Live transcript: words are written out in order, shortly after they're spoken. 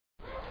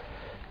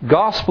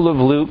Gospel of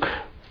Luke,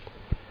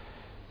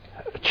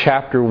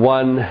 chapter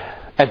 1,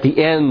 at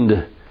the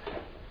end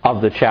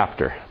of the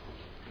chapter.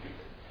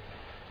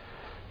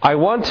 I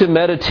want to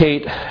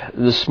meditate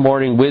this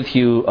morning with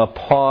you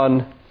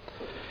upon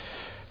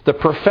the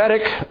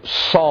prophetic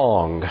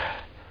song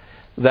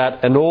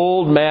that an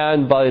old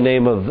man by the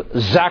name of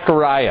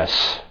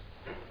Zacharias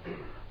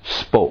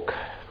spoke.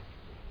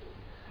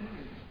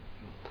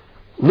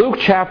 Luke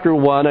chapter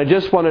 1, I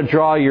just want to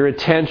draw your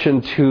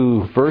attention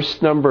to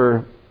verse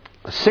number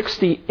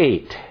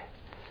 68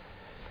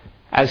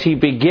 as he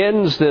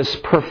begins this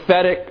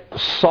prophetic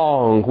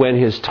song when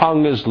his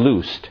tongue is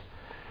loosed.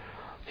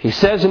 He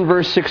says in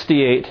verse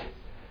 68,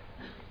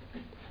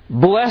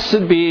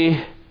 "Blessed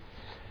be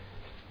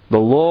the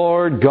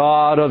Lord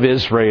God of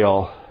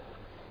Israel,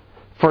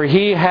 for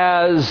He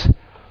has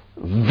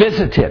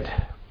visited."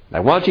 I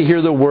want you to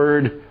hear the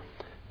word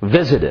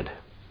visited.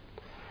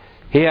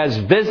 He has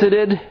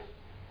visited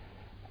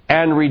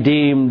and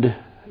redeemed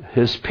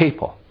His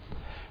people.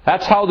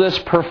 That's how this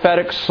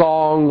prophetic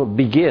song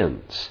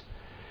begins.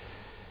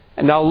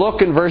 And now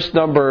look in verse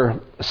number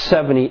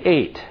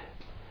 78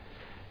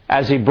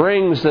 as he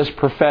brings this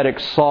prophetic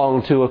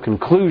song to a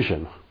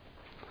conclusion.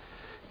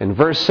 In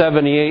verse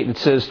 78 it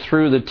says,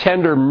 "Through the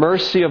tender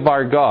mercy of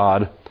our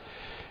God,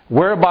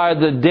 whereby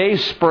the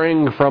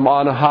dayspring from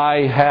on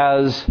high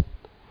has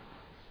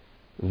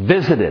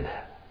visited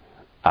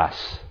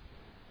us."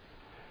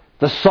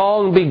 The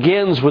song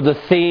begins with the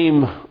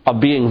theme of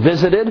being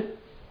visited.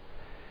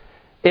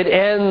 It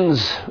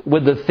ends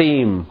with the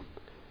theme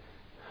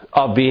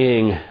of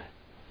being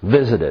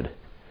visited.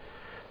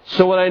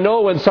 So when I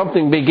know when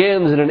something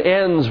begins and it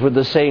ends with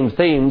the same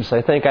themes,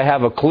 I think I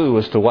have a clue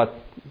as to what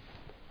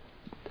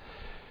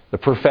the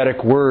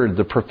prophetic word,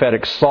 the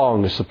prophetic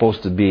song is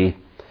supposed to be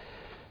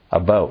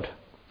about.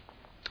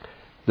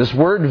 This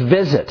word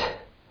visit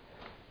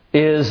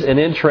is an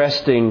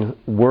interesting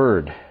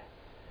word.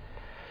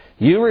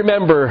 You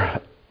remember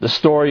the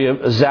story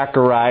of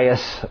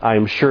Zacharias,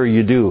 I'm sure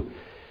you do.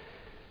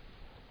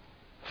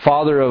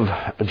 Father of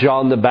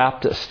John the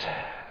Baptist.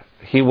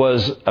 He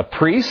was a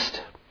priest,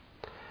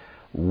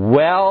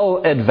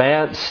 well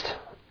advanced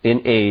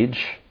in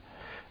age,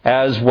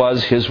 as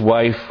was his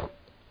wife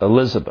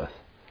Elizabeth.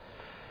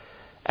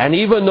 And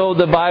even though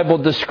the Bible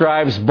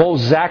describes both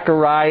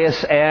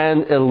Zacharias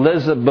and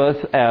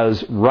Elizabeth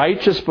as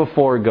righteous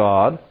before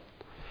God,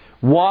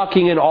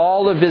 walking in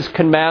all of His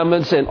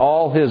commandments and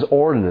all His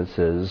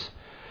ordinances,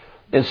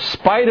 in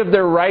spite of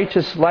their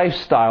righteous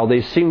lifestyle, they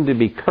seem to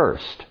be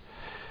cursed.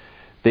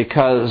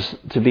 Because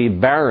to be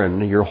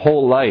barren your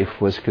whole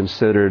life was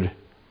considered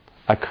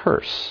a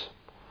curse.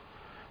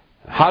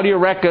 How do you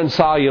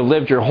reconcile you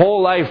lived your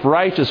whole life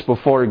righteous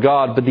before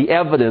God, but the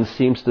evidence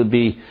seems to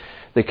be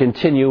the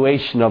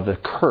continuation of the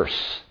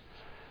curse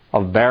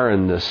of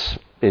barrenness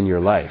in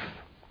your life?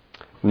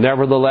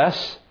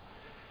 Nevertheless,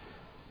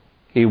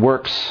 he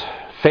works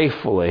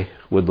faithfully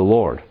with the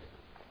Lord.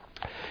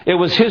 It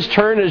was his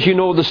turn, as you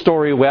know the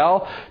story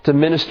well, to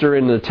minister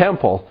in the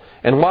temple.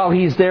 And while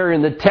he's there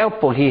in the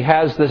temple, he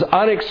has this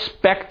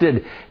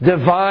unexpected,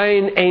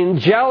 divine,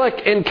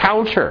 angelic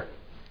encounter.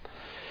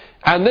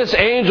 And this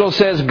angel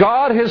says,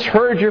 "God has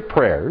heard your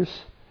prayers.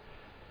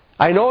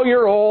 I know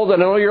you're old,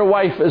 and I know your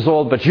wife is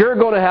old, but you're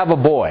going to have a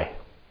boy.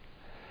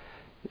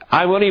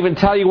 I won't even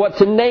tell you what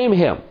to name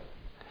him,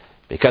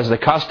 because the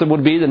custom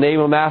would be to name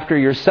him after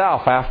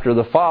yourself, after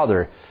the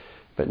father.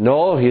 But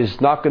no,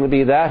 he's not going to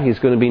be that. He's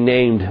going to be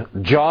named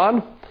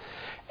John.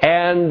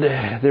 And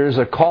there's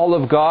a call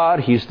of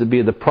God. He's to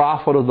be the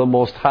prophet of the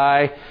Most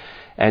High,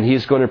 and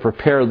he's going to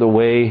prepare the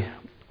way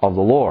of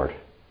the Lord."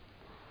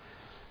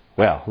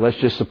 Well, let's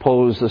just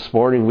suppose this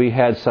morning we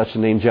had such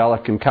an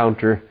angelic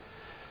encounter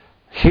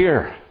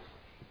here.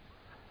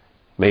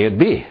 May it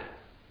be.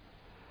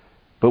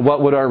 But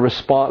what would our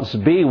response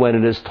be when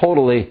it is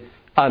totally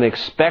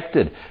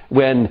unexpected?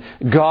 When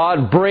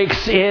God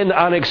breaks in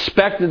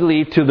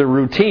unexpectedly to the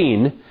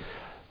routine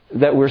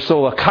that we're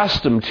so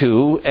accustomed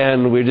to,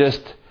 and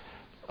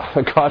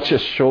God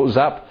just shows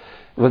up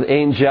with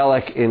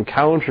angelic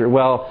encounter.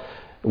 Well,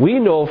 we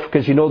know,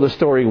 because you know the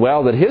story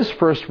well, that his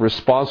first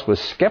response was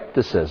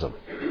skepticism.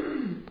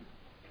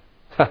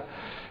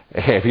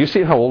 Hey, have you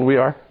seen how old we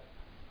are?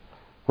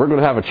 We're going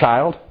to have a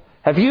child.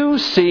 Have you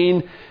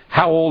seen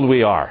how old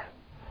we are?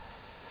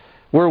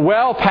 We're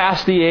well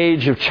past the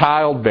age of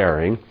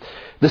childbearing.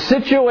 The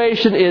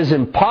situation is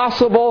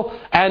impossible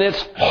and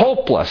it's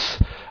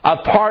hopeless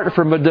apart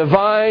from a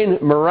divine,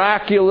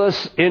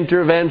 miraculous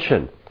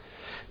intervention.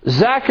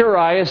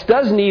 Zacharias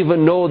doesn't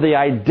even know the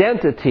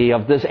identity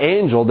of this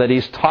angel that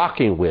he's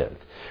talking with.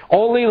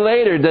 Only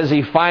later does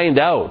he find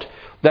out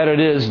that it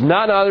is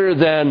none other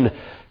than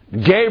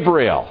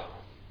Gabriel.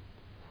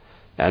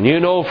 And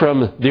you know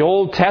from the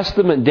Old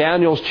Testament,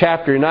 Daniel's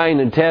chapter 9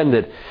 and 10,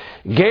 that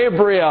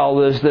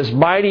Gabriel is this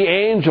mighty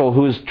angel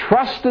who is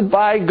trusted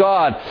by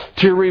God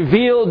to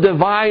reveal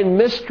divine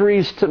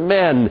mysteries to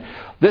men.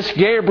 This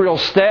Gabriel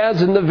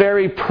stands in the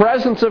very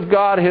presence of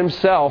God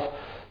Himself.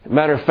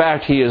 Matter of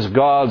fact, he is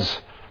God's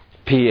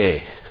PA,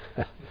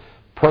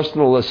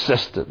 personal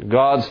assistant,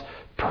 God's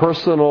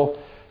personal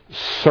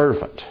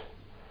servant.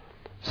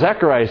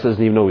 Zacharias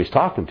doesn't even know he's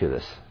talking to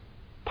this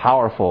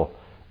powerful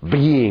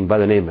being by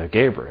the name of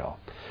Gabriel.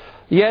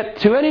 Yet,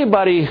 to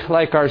anybody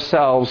like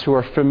ourselves who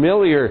are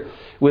familiar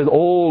with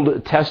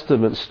Old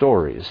Testament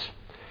stories,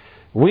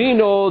 we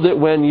know that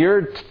when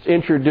you're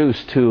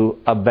introduced to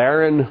a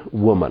barren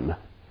woman,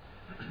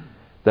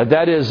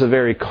 that is a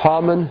very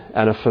common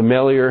and a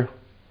familiar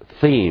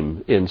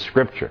theme in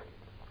Scripture.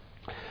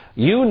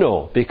 You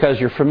know, because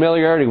your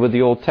familiarity with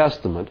the Old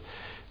Testament,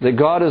 that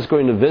God is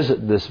going to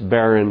visit this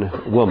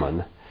barren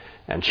woman,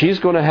 and she's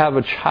going to have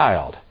a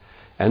child.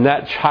 And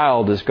that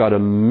child has got a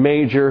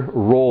major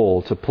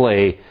role to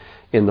play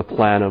in the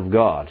plan of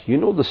God. You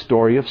know the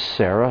story of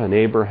Sarah and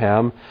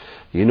Abraham.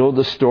 You know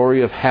the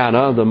story of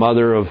Hannah, the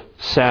mother of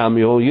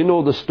Samuel. You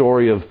know the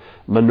story of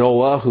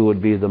Manoah, who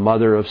would be the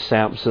mother of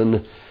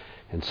Samson.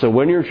 And so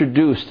when you're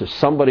introduced to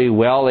somebody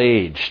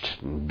well-aged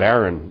and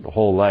barren the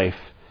whole life,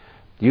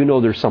 you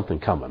know there's something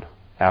coming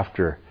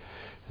after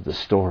the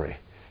story.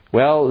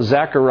 Well,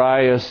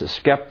 Zacharias is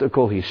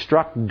skeptical. He's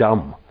struck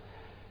dumb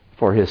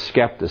for his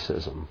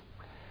skepticism.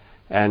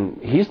 And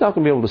he's not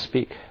going to be able to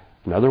speak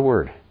another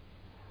word.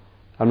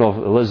 I don't know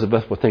if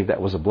Elizabeth would think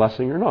that was a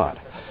blessing or not.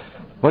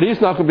 But he's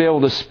not going to be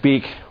able to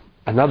speak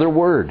another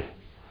word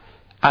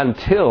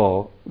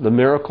until the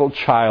miracle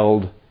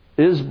child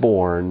is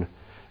born,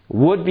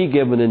 would be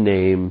given a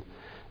name,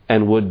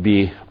 and would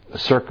be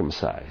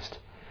circumcised.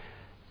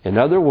 In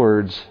other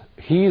words,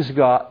 he's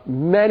got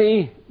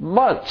many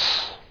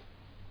months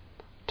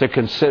to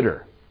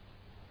consider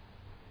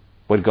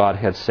what God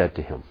had said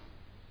to him.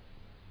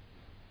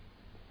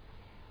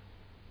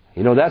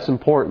 You know, that's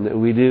important that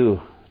we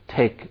do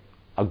take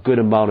a good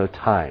amount of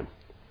time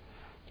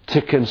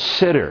to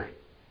consider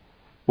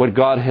what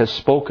God has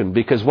spoken,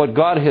 because what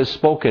God has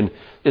spoken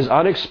is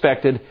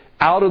unexpected,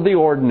 out of the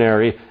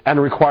ordinary, and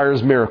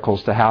requires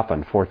miracles to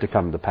happen for it to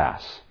come to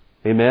pass.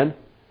 Amen?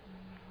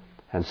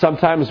 And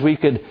sometimes we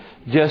could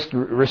just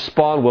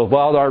respond,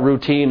 well, our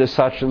routine is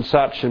such and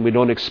such, and we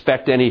don't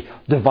expect any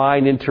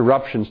divine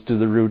interruptions to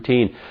the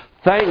routine.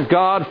 Thank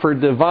God for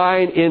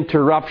divine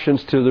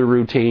interruptions to the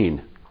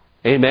routine.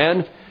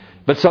 Amen?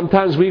 But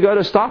sometimes we got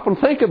to stop and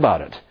think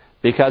about it,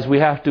 because we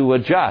have to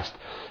adjust.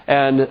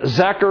 And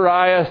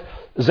Zacharias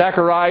is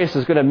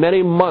going to have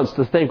many months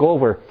to think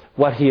over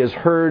what he has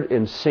heard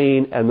and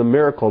seen and the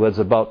miracle that's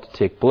about to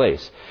take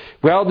place.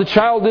 Well, the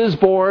child is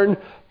born.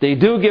 They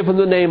do give him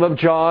the name of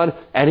John,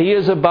 and he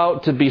is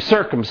about to be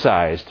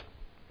circumcised.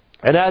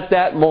 And at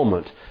that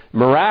moment,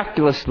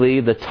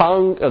 miraculously, the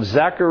tongue of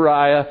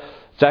Zacharias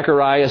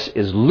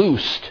is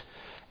loosed.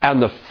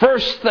 And the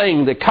first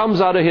thing that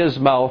comes out of his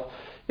mouth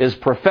is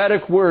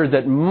prophetic word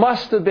that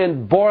must have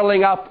been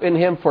boiling up in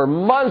him for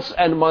months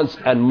and months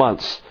and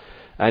months.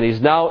 And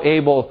he's now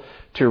able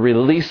to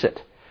release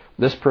it.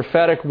 This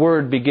prophetic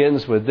word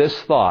begins with this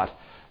thought: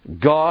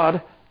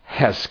 God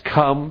has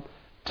come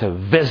to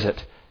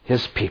visit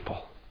his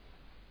people.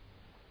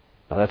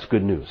 Now that's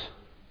good news.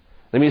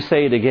 Let me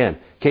say it again,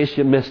 in case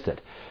you missed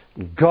it.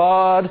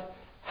 God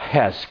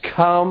has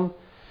come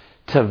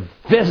to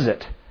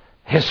visit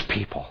his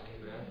people.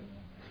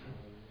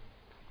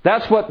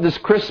 That's what this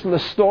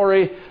Christmas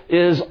story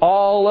is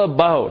all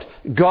about.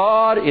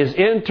 God is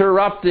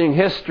interrupting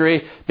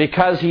history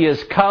because he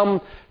has come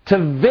to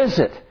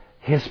visit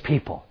his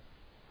people.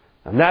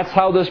 And that's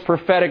how this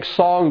prophetic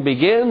song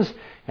begins,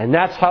 and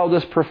that's how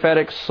this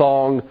prophetic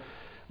song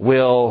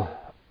will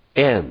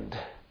end.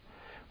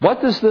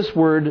 What does this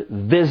word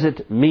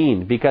visit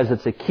mean? Because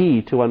it's a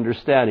key to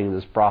understanding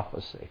this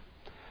prophecy.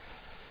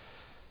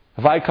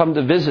 If I come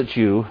to visit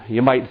you,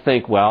 you might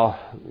think, well,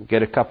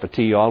 get a cup of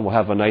tea on, we'll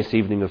have a nice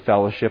evening of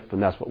fellowship,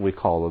 and that's what we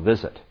call a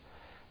visit.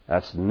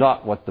 That's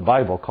not what the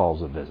Bible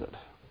calls a visit.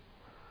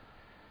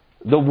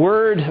 The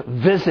word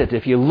visit,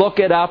 if you look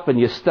it up and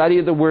you study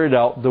the word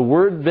out, the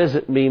word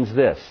visit means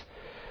this: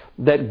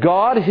 that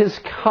God has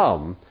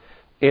come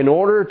in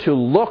order to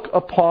look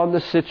upon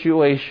the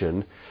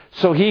situation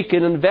so he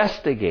can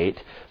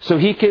investigate, so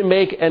he can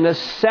make an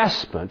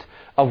assessment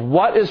of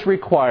what is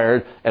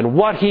required and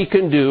what he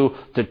can do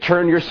to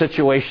turn your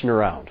situation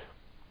around.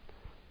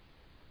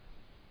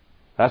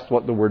 That's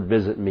what the word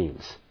visit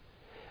means.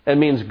 It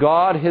means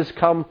God has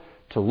come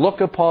to look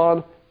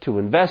upon, to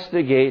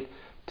investigate,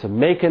 to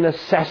make an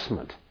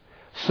assessment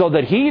so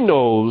that he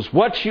knows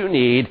what you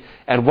need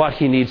and what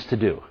he needs to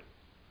do.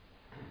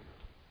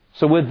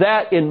 So with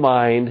that in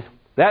mind,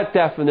 that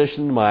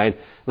definition in mind,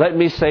 let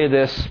me say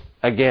this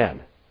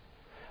again.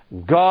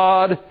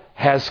 God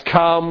has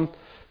come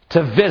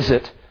to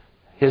visit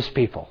his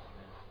people.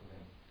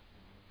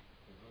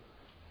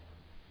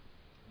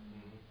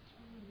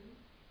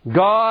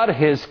 God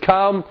has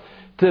come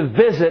to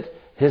visit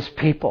his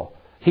people.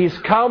 He's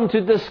come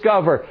to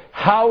discover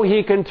how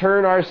he can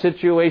turn our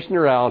situation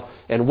around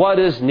and what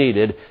is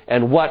needed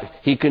and what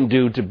he can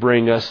do to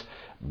bring us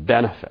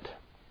benefit.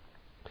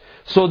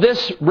 So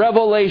this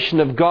revelation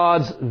of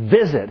God's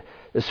visit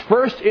is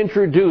first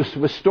introduced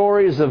with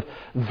stories of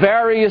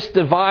various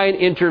divine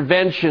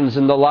interventions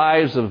in the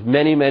lives of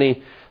many,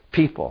 many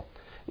people.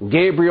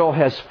 Gabriel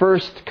has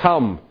first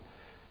come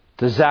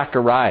to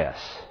Zacharias.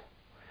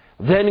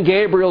 Then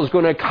Gabriel is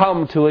going to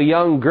come to a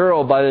young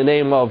girl by the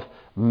name of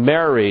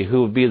Mary,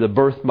 who would be the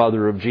birth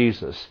mother of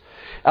Jesus.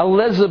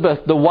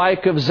 Elizabeth, the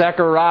wife of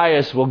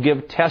Zacharias, will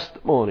give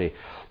testimony.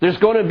 There's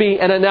going to be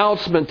an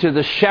announcement to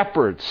the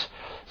shepherds.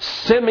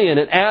 Simeon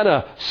and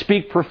Anna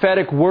speak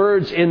prophetic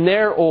words in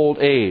their old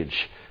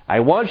age. I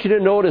want you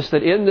to notice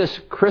that in this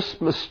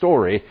Christmas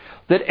story,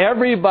 that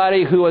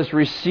everybody who has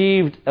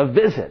received a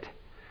visit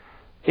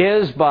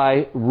is,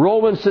 by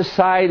Roman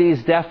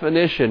society's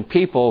definition,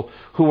 people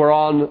who are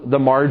on the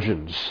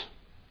margins.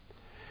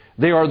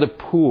 They are the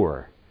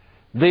poor.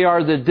 They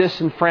are the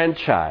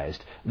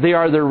disenfranchised. They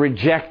are the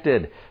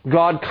rejected.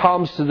 God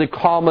comes to the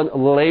common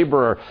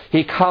laborer.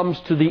 He comes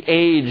to the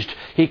aged.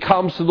 He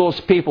comes to those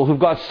people who've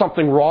got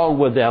something wrong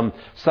with them,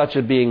 such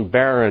as being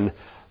barren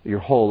your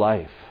whole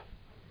life.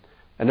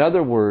 In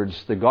other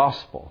words, the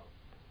gospel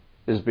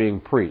is being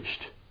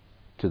preached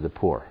to the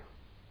poor.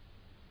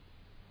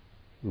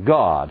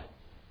 God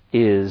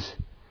is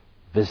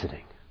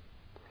visiting.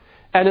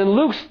 And in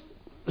Luke's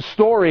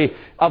story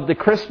of the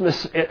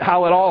Christmas,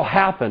 how it all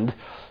happened,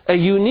 a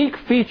unique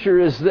feature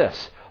is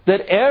this,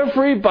 that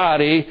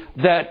everybody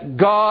that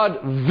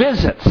God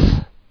visits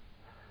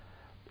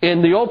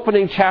in the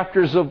opening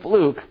chapters of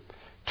Luke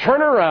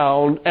turn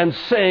around and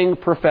sing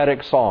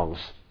prophetic songs.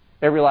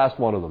 Every last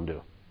one of them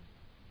do.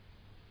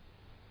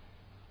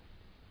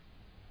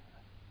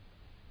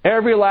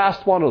 Every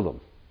last one of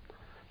them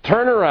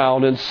turn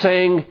around and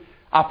sing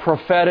a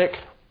prophetic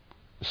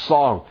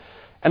song.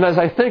 And as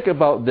I think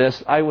about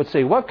this, I would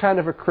say, what kind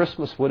of a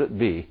Christmas would it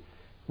be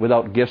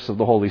without gifts of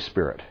the Holy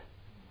Spirit?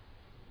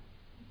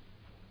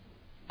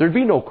 There'd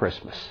be no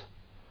Christmas.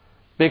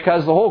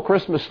 Because the whole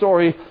Christmas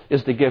story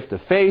is the gift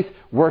of faith,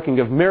 working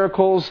of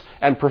miracles,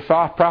 and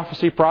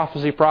prophecy,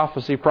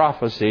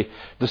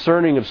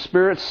 discerning of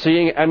spirits,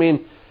 seeing. I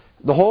mean,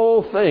 the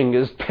whole thing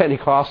is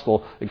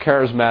Pentecostal and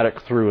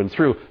charismatic through and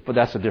through. But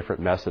that's a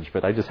different message,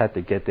 but I just had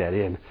to get that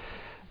in.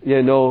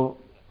 You know,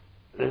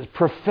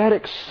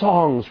 prophetic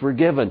songs were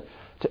given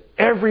to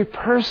every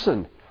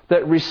person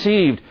that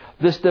received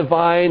this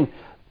divine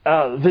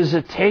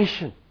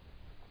visitation.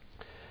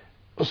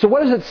 So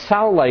what does it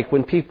sound like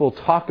when people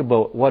talk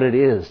about what it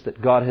is that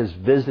God has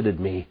visited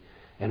me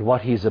and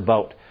what He's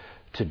about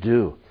to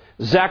do?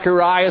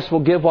 Zacharias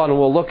will give one, and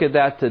we'll look at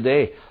that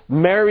today.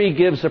 Mary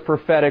gives a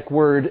prophetic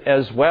word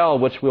as well,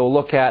 which we'll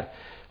look at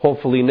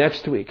hopefully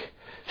next week.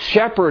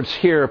 Shepherds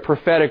hear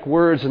prophetic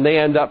words and they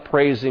end up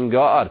praising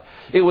God.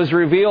 It was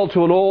revealed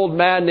to an old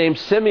man named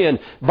Simeon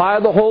by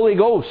the Holy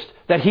Ghost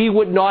that he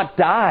would not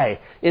die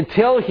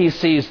until he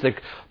sees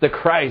the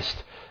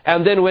Christ.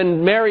 And then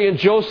when Mary and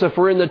Joseph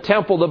were in the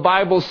temple, the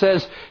Bible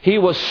says he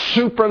was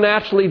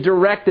supernaturally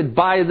directed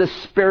by the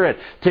Spirit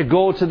to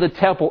go to the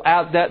temple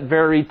at that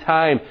very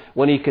time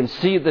when he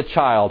conceived the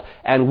child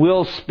and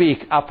will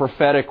speak a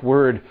prophetic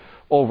word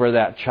over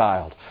that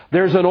child.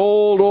 There's an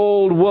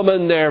old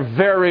woman there,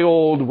 very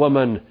old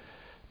woman,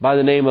 by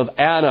the name of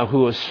Anna,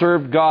 who has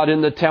served God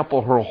in the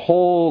temple her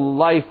whole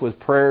life with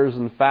prayers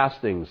and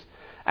fastings.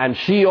 And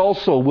she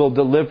also will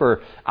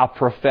deliver a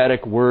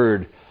prophetic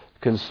word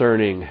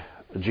concerning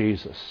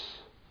Jesus.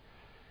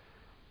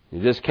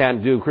 You just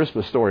can't do a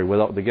Christmas story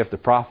without the gift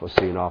of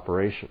prophecy in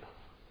operation.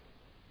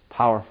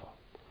 Powerful.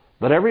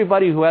 But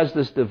everybody who has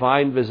this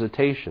divine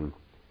visitation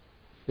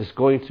is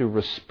going to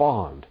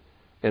respond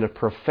in a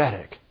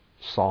prophetic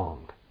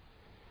song.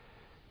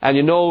 And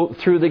you know,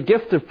 through the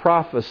gift of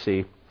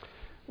prophecy,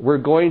 we're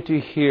going to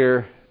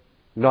hear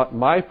not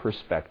my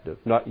perspective,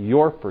 not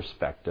your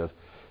perspective,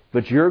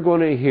 but you're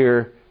going to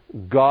hear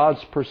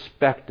God's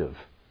perspective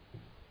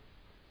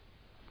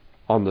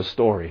on the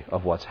story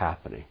of what's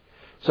happening.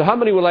 So how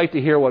many would like to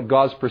hear what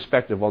God's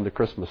perspective on the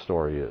Christmas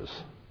story is?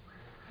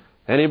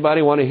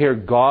 Anybody want to hear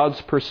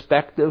God's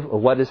perspective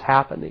of what is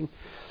happening?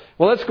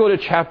 Well, let's go to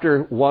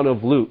chapter 1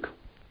 of Luke.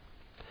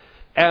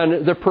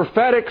 And the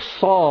prophetic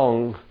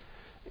song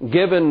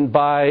given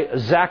by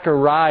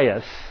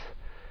Zacharias,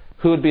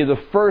 who would be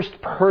the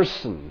first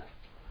person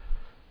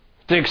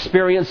to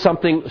experience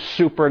something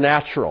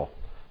supernatural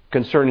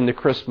concerning the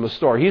Christmas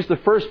story. He's the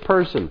first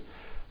person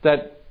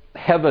that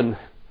heaven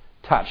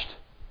touched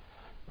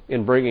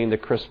in bringing the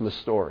Christmas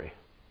story.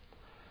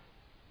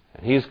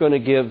 And he's going to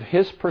give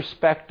his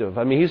perspective.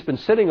 I mean, he's been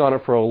sitting on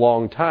it for a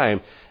long time,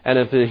 and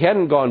if he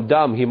hadn't gone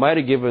dumb, he might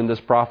have given this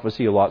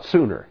prophecy a lot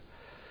sooner.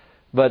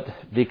 But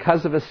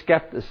because of his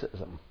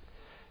skepticism,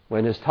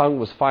 when his tongue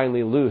was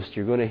finally loosed,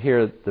 you're going to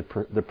hear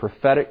the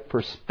prophetic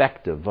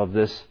perspective of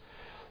this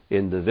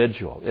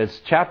individual. It's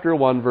chapter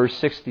 1, verse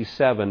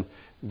 67,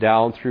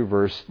 down through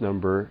verse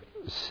number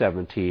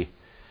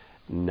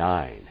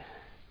 79.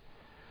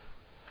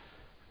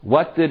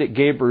 What did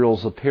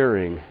Gabriel's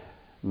appearing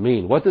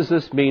mean? What does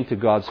this mean to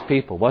God's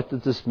people? What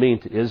does this mean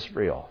to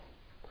Israel?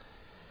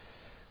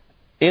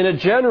 In a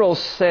general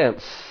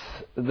sense,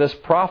 this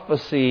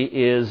prophecy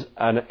is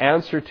an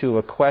answer to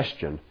a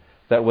question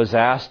that was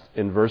asked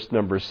in verse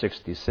number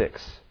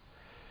 66.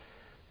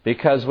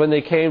 Because when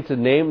they came to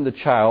name the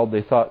child,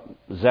 they thought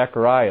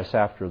Zacharias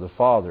after the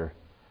father.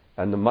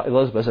 And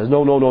Elizabeth says,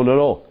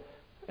 no.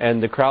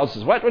 And the crowd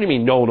says, what do you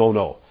mean, no, no,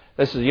 no?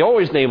 This is, you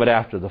always name it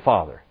after the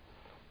Father.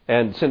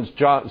 And since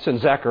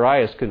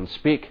Zacharias couldn't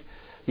speak,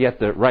 you have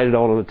to write it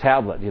out on a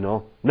tablet, you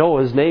know. No,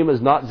 his name is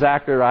not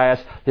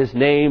Zacharias. His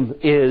name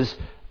is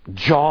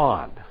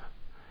John.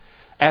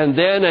 And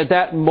then at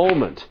that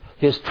moment,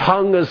 his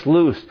tongue is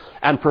loosed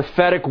and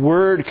prophetic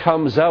word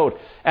comes out.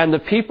 And the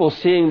people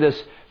seeing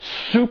this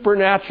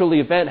supernatural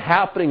event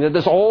happening, that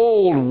this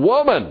old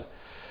woman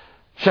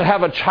should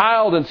have a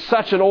child in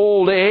such an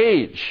old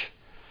age.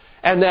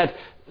 And that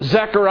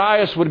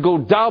Zacharias would go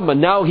dumb and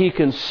now he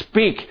can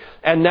speak.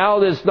 And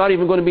now it's not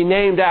even going to be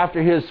named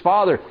after his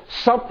father.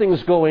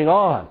 Something's going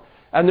on.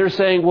 And they're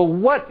saying, well,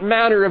 what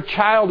manner of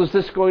child is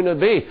this going to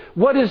be?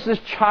 What is this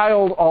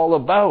child all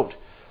about?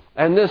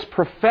 And this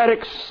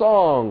prophetic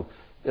song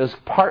is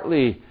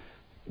partly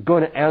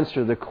going to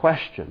answer the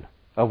question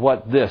of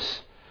what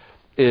this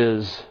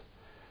is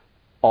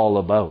all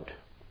about.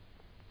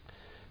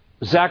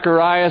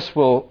 Zacharias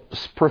will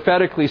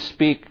prophetically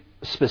speak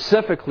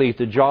specifically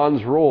to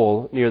John's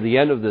role near the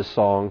end of this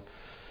song,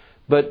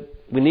 but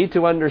we need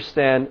to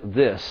understand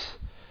this,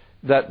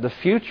 that the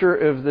future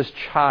of this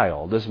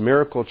child, this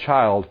miracle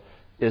child,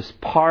 is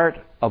part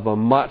of a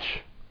much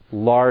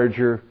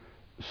larger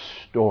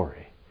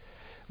story.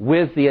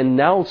 With the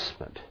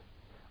announcement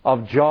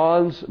of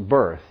John's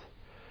birth,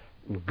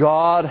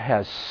 God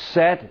has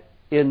set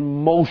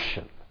in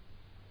motion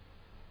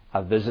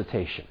a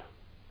visitation.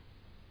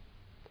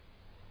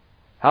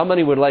 How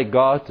many would like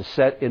God to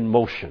set in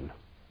motion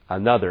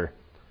another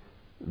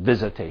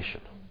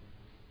visitation?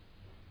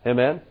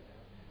 Amen?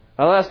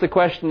 I'll ask the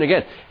question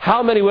again.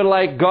 How many would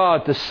like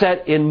God to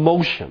set in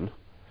motion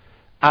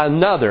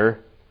another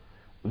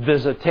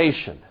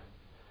visitation?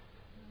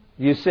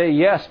 You say,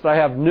 yes, but I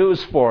have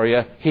news for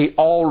you. He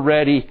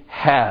already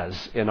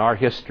has in our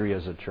history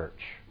as a church.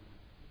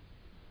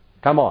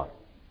 Come on.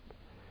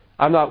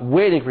 I'm not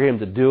waiting for Him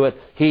to do it.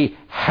 He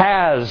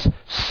has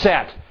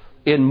set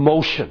in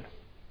motion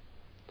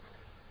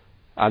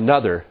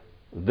another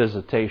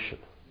visitation.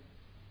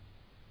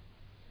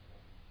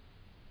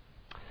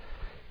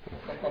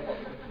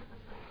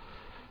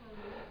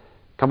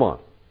 Come on.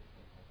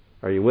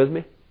 Are you with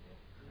me?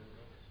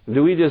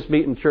 Do we just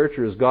meet in church,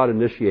 or is God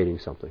initiating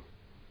something?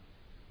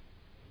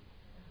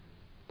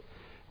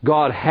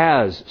 God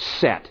has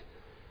set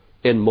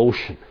in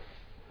motion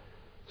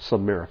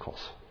some miracles.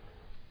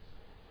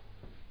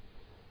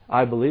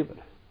 I believe it.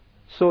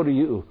 So do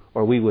you,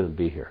 or we wouldn't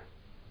be here.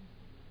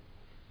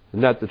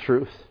 Isn't that the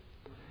truth?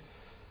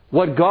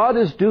 What God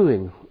is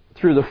doing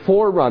through the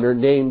forerunner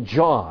named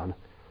John,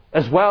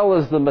 as well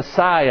as the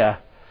Messiah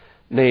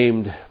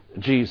named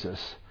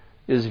Jesus,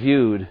 is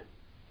viewed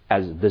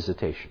as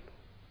visitation.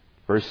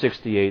 Verse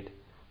 68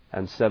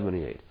 and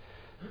 78.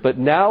 But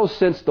now,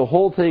 since the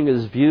whole thing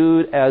is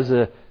viewed as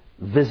a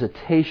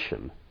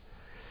visitation,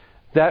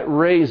 that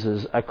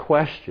raises a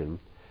question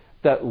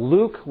that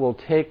Luke will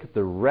take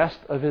the rest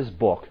of his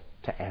book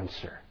to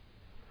answer.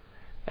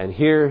 And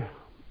here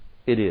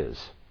it is.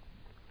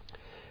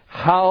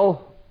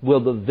 How will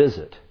the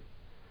visit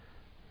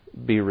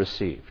be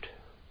received?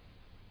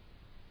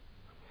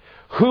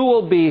 Who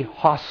will be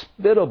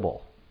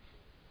hospitable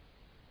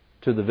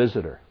to the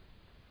visitor?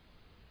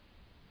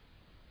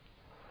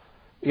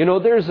 You know,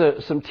 there's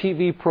some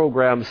TV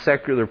programs,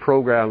 secular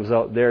programs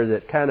out there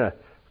that kind of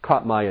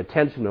caught my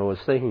attention. I was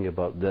thinking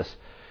about this.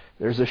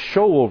 There's a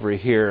show over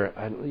here,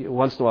 and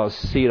once in a while I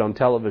see it on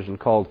television,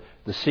 called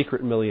The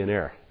Secret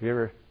Millionaire. Have you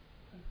ever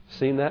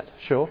seen that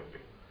show?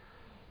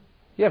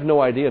 You have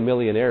no idea a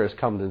millionaire has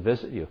come to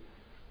visit you.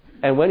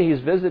 And when he's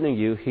visiting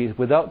you, he's,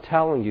 without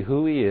telling you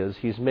who he is,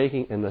 he's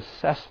making an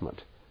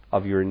assessment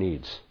of your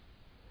needs.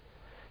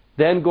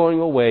 Then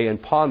going away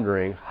and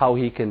pondering how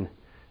he can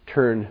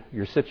turn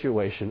your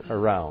situation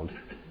around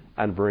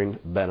and bring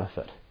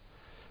benefit.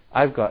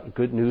 I've got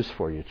good news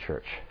for you,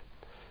 church.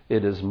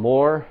 It is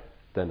more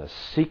than a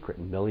secret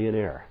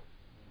millionaire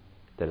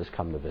that has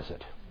come to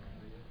visit.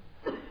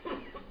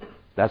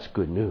 That's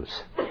good news.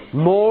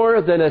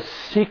 More than a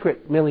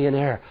secret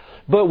millionaire.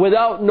 But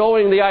without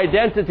knowing the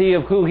identity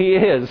of who he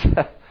is,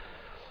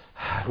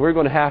 we're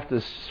going to have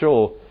to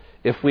show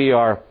if we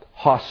are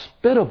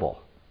hospitable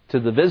to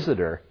the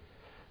visitor.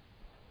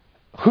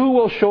 Who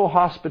will show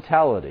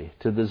hospitality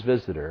to this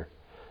visitor,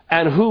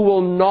 and who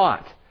will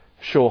not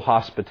show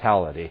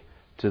hospitality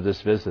to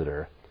this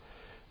visitor?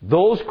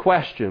 Those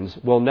questions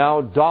will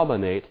now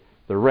dominate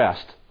the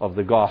rest of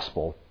the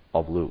Gospel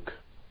of Luke.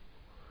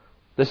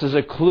 This is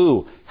a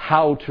clue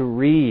how to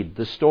read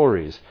the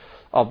stories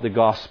of the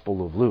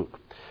Gospel of Luke.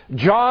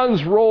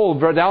 John's role,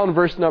 down in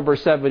verse number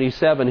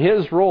 77,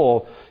 his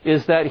role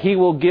is that he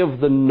will give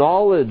the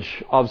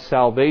knowledge of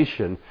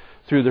salvation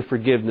through the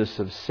forgiveness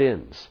of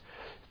sins.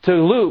 To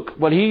Luke,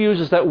 when he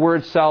uses that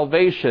word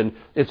salvation,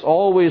 it's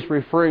always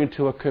referring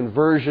to a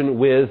conversion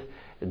with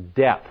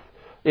depth.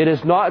 It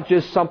is not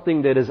just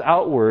something that is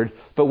outward,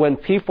 but when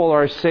people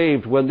are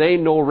saved, when they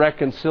know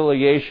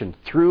reconciliation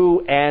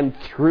through and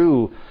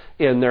through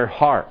in their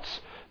hearts.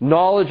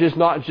 Knowledge is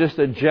not just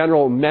a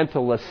general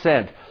mental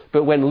assent,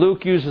 But when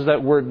Luke uses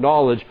that word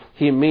knowledge,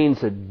 he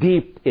means a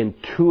deep,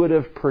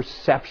 intuitive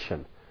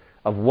perception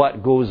of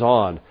what goes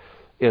on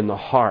in the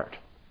heart.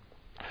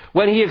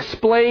 When he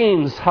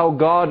explains how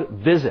God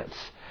visits,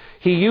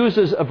 he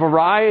uses a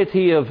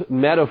variety of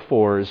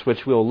metaphors,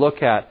 which we'll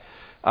look at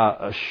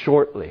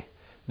shortly.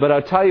 But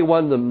I'll tell you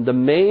one, the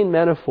main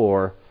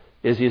metaphor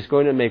is he's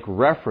going to make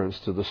reference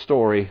to the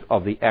story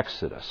of the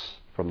Exodus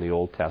from the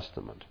Old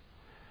Testament.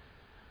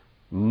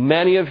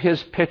 Many of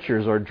his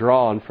pictures are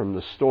drawn from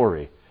the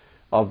story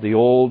of the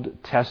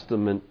Old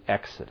Testament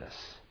Exodus.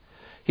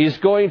 He's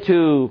going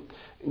to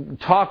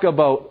talk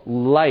about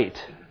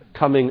light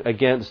coming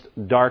against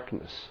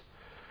darkness.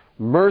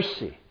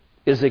 Mercy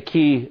is a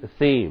key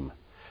theme.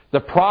 The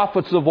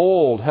prophets of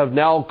old have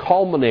now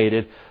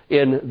culminated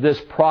in this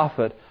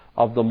prophet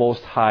of the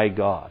Most High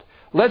God.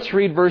 Let's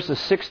read verses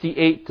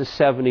 68 to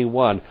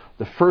 71,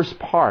 the first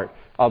part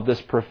of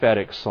this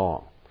prophetic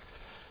song.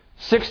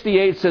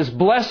 68 says,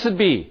 "Blessed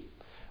be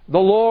the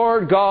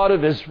Lord God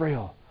of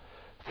Israel,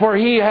 for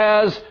he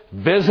has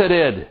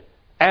visited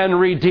and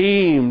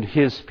redeemed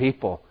his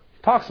people."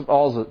 He talks about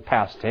all the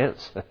past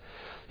tense.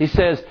 He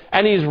says,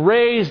 "And he's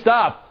raised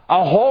up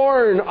a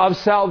horn of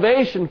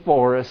salvation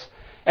for us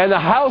and the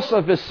house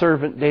of his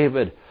servant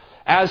David,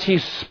 as he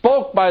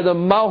spoke by the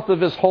mouth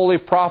of his holy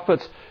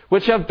prophets,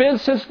 which have been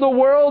since the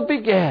world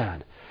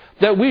began,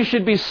 that we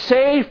should be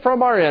saved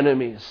from our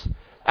enemies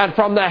and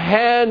from the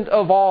hand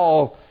of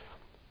all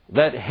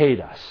that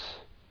hate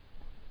us."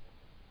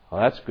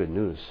 Well, that's good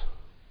news.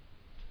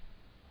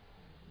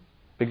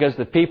 Because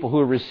the people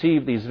who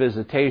received these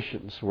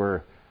visitations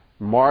were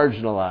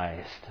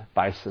marginalized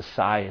by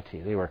society.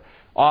 They were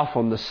off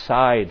on the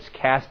sides,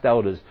 cast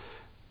out as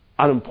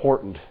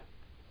unimportant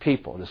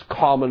people, as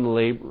common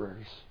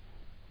laborers.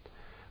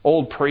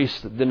 Old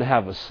priests that didn't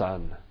have a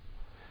son.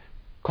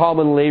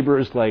 Common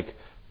laborers like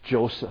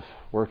Joseph,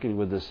 working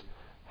with his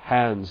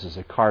hands as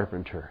a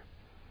carpenter.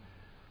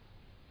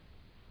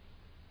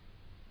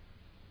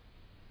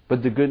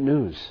 But the good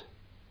news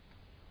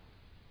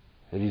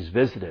that he's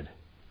visited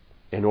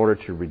in order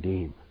to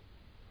redeem.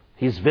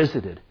 He's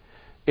visited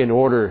in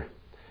order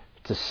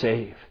to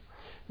save.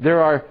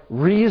 There are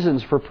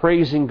reasons for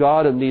praising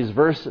God in these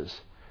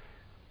verses.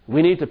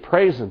 We need to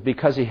praise Him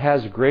because He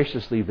has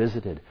graciously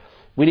visited.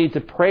 We need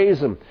to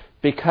praise Him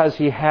because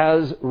He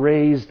has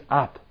raised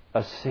up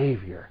a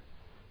Savior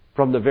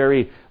from the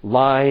very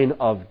line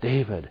of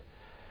David.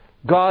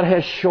 God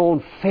has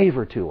shown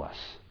favor to us.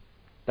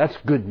 That's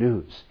good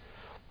news.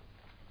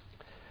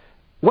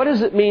 What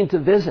does it mean to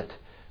visit?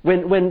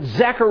 When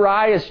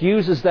Zacharias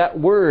uses that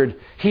word,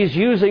 he's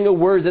using a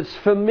word that's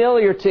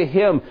familiar to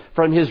him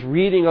from his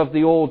reading of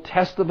the Old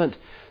Testament.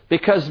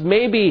 Because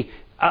maybe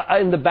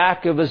in the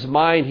back of his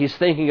mind, he's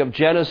thinking of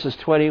Genesis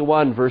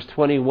 21, verse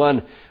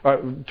 21, or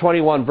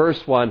 21,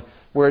 verse 1,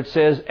 where it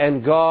says,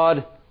 "And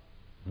God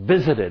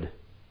visited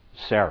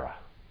Sarah."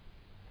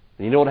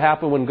 And you know what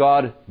happened when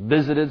God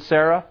visited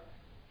Sarah?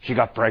 She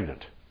got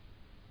pregnant.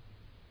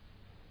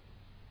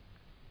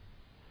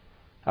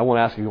 I won't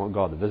ask if you want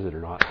God to visit or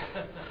not.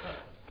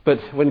 But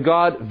when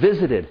God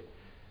visited,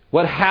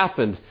 what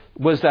happened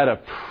was that a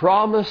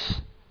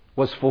promise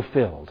was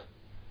fulfilled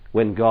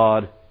when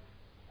God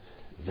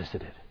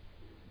visited.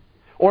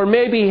 Or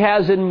maybe he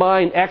has in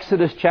mind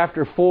Exodus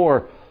chapter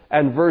 4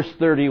 and verse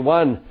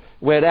 31,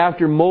 when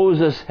after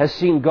Moses has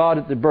seen God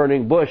at the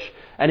burning bush,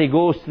 and he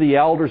goes to the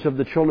elders of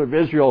the children of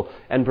Israel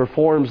and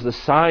performs the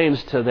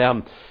signs to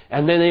them.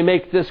 And then they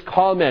make this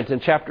comment in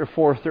chapter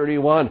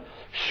 4:31,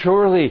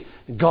 "Surely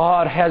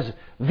God has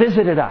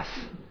visited us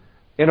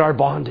in our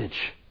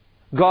bondage."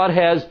 God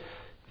has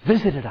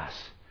visited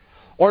us.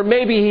 Or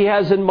maybe he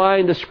has in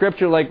mind a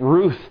scripture like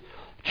Ruth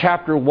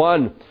chapter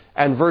 1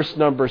 and verse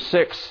number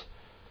 6,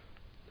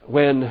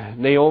 when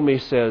Naomi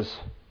says,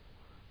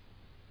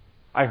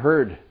 "I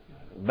heard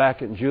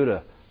back in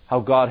Judah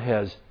how God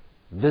has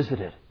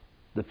visited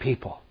the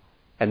people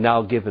and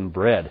now given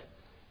bread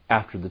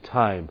after the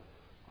time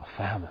of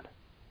famine."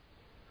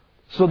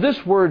 So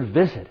this word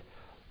visit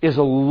is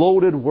a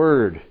loaded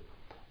word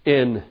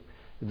in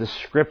the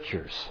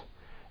Scriptures.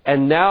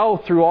 And now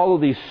through all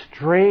of these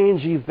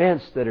strange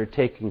events that are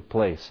taking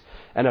place,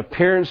 an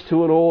appearance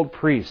to an old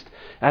priest,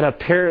 an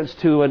appearance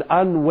to an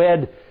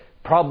unwed,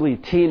 probably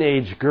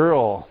teenage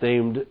girl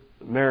named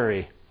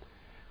Mary,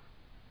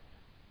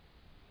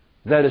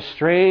 that as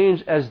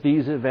strange as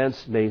these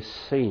events may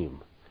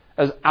seem,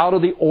 as out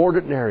of the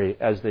ordinary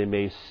as they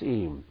may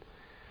seem,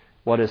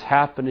 what is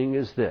happening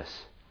is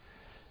this: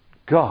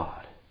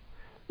 God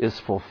is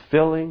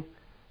fulfilling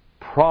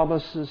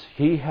promises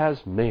He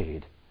has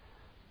made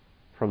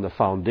from the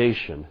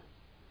foundation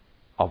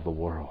of the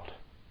world.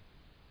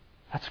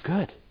 That's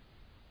good.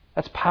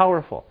 That's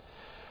powerful.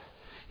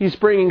 He's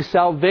bringing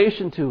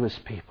salvation to His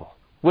people,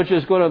 which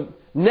is going to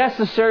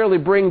necessarily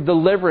bring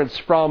deliverance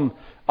from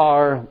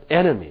our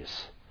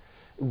enemies.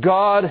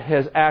 God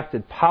has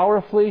acted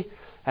powerfully,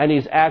 and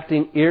He's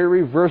acting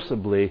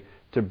irreversibly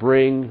to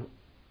bring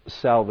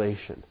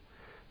salvation.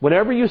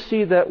 Whenever you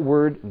see that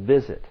word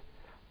visit,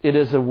 it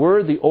is a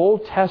word the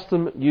Old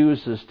Testament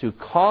uses to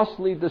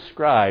constantly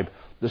describe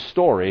the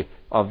story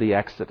of the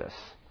Exodus.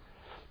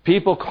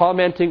 People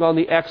commenting on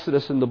the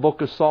Exodus in the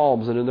book of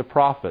Psalms and in the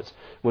prophets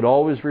would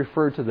always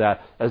refer to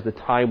that as the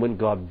time when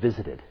God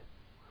visited.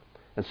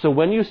 And so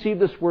when you see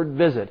this word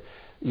visit,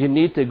 you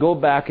need to go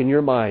back in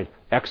your mind,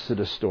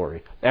 Exodus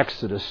story,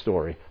 Exodus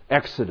story,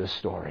 Exodus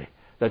story.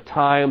 The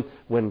time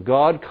when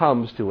God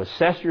comes to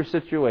assess your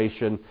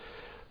situation,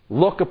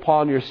 look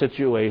upon your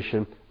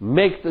situation,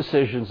 make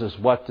decisions as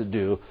what to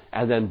do,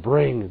 and then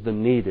bring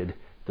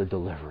the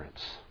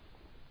deliverance.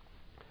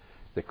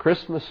 The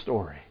Christmas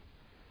story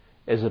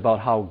is about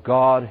how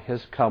God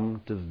has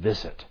come to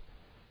visit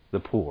the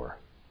poor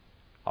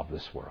of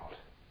this world.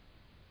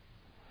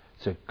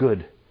 It's a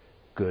good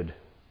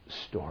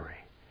story.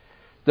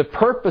 The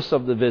purpose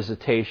of the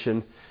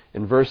visitation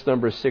in verse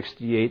number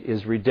 68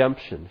 is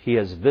redemption. He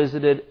has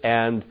visited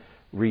and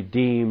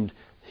redeemed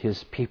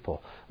His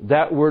people.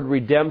 That word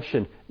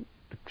redemption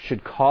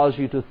should cause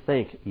you to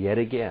think yet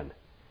again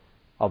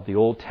of the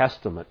Old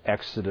Testament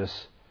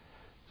Exodus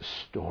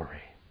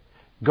story.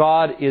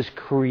 God is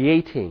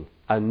creating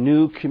a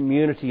new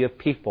community of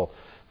people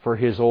for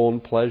His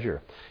own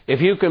pleasure. If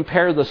you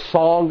compare the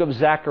Song of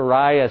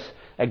Zacharias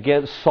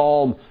against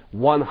Psalm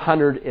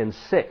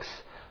 106,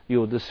 you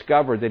will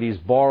discover that he's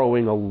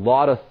borrowing a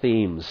lot of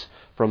themes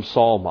from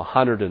Psalm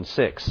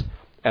 106.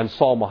 And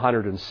Psalm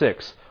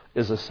 106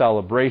 is a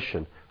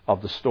celebration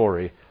of the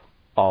story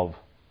of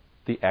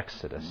the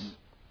Exodus.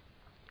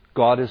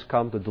 God has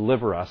come to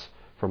deliver us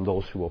from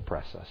those who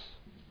oppress us.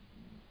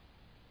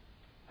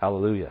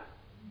 Hallelujah.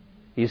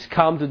 He's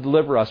come to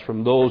deliver us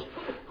from those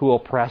who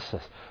oppress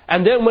us.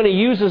 And then when he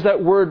uses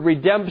that word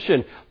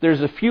redemption,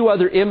 there's a few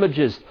other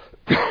images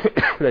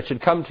that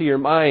should come to your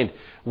mind.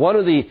 One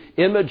of the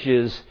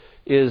images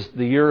is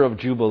the year of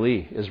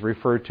Jubilee, is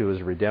referred to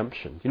as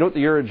redemption. You know what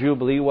the year of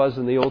Jubilee was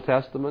in the Old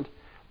Testament?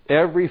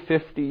 Every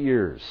 50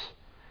 years,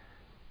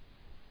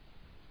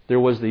 there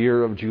was the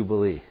year of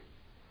Jubilee.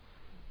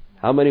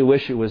 How many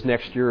wish it was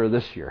next year or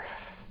this year?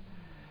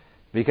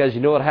 Because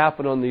you know what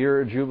happened on the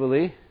year of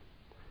Jubilee?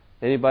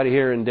 Anybody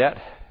here in debt?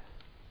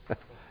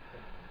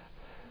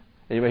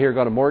 Anybody here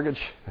got a mortgage?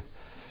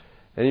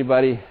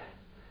 Anybody?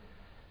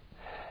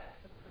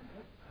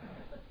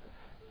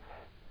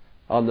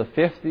 On the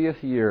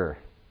 50th year,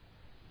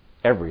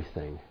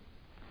 everything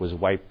was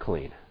wiped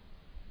clean.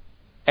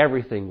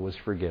 Everything was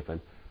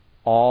forgiven.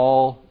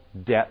 All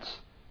debts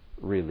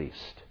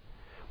released.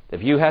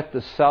 If you had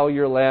to sell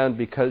your land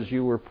because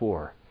you were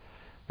poor,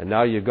 and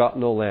now you got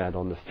no land,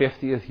 on the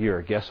 50th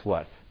year, guess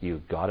what?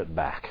 You got it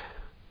back.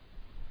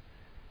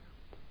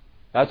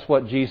 That's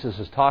what Jesus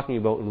is talking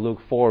about in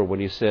Luke 4 when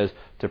he says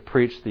to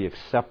preach the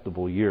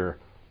acceptable year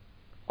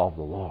of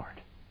the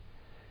Lord.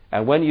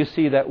 And when you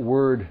see that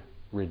word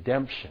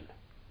redemption,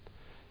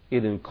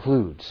 it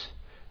includes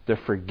the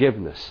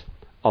forgiveness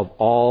of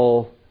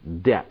all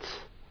debts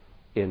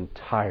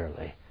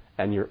entirely.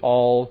 And you're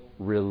all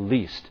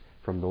released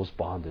from those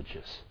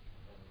bondages.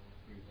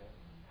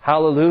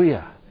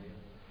 Hallelujah.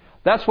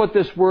 That's what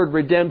this word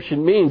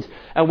redemption means.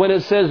 And when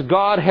it says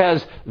God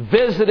has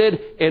visited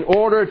in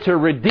order to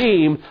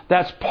redeem,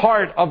 that's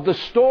part of the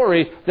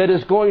story that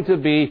is going to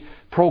be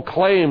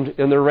proclaimed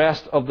in the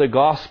rest of the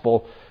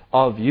Gospel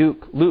of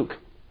Luke.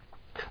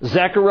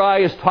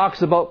 Zacharias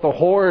talks about the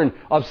horn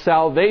of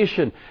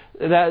salvation.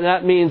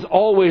 That means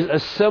always a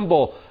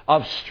symbol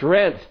of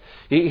strength.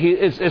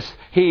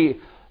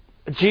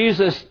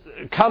 Jesus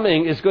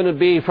coming is going to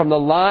be from the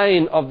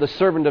line of the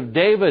servant of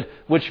David,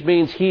 which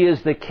means he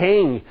is the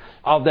king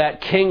of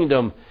that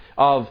kingdom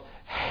of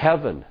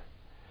heaven.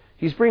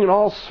 He's bringing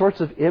all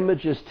sorts of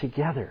images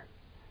together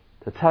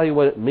to tell you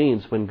what it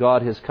means when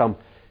God has come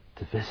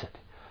to visit.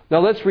 Now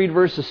let's read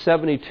verses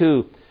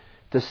 72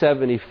 to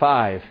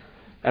 75,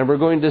 and we're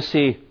going to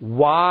see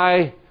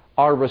why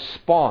our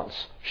response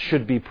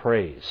should be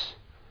praise.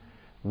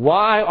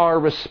 Why our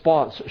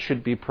response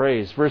should be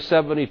praise. Verse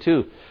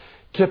 72,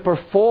 to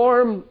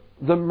perform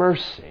the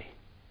mercy.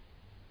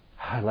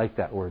 I like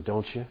that word,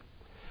 don't you?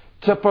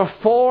 To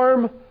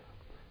perform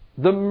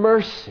the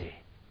mercy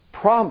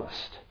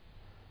promised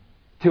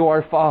to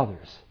our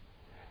fathers,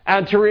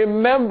 and to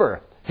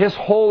remember His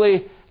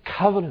holy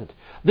covenant,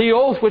 the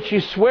oath which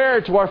He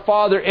sware to our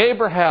father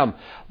Abraham,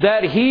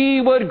 that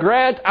He would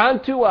grant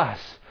unto us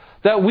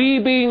that we,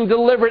 being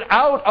delivered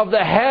out of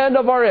the hand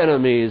of our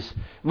enemies,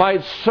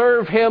 might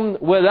serve Him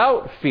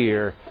without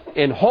fear,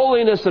 in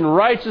holiness and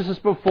righteousness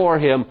before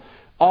Him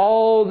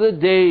all the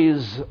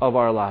days of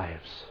our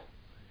lives.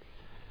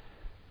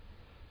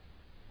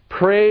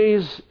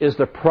 Praise is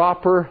the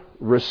proper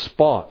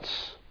response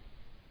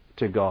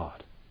to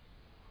God.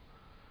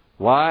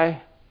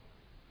 Why?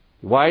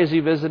 Why is He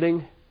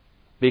visiting?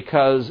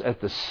 Because at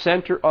the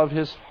center of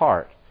His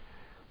heart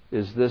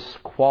is this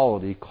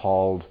quality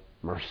called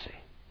mercy.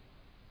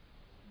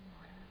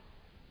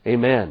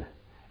 Amen.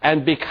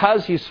 And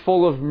because He's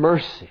full of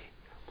mercy,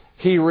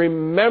 He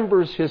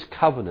remembers His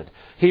covenant.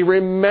 He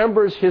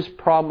remembers His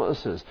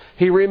promises.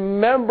 He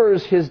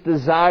remembers His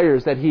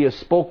desires that He has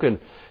spoken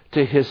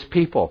to His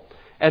people.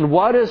 And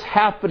what is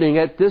happening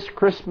at this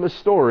Christmas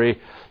story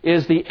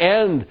is the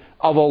end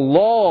of a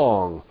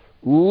long,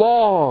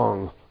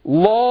 long,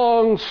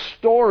 long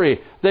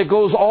story that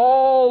goes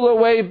all the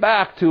way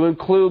back to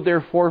include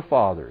their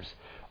forefathers.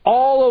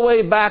 All the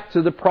way back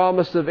to the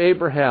promise of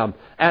Abraham.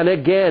 And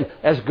again,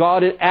 as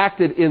God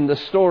acted in the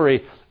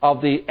story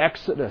of the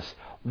Exodus.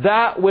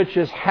 That which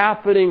is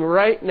happening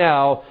right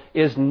now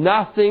is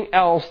nothing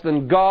else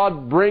than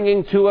God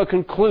bringing to a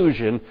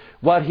conclusion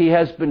what He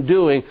has been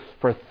doing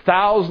for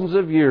thousands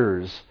of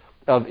years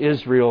of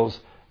Israel's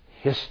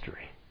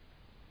history.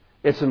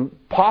 It's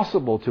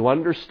impossible to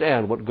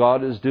understand what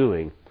God is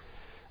doing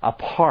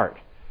apart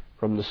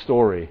from the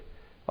story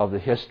of the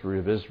history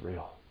of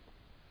Israel.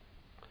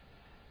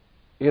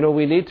 You know,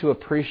 we need to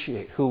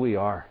appreciate who we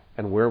are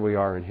and where we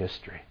are in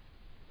history.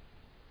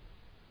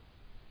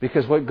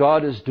 Because what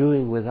God is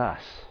doing with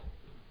us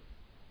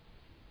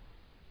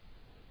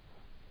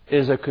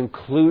is a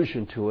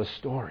conclusion to a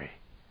story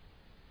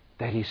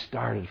that He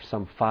started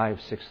some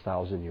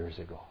 5,000-6,000 years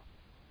ago.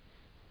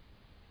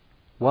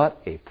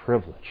 What a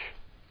privilege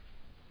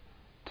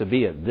to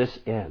be at this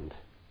end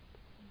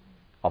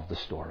of the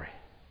story.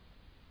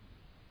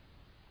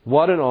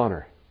 What an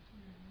honor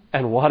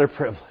and what a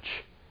privilege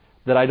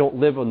that I don't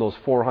live in those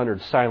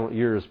 400 silent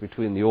years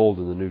between the Old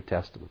and the New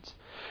Testaments.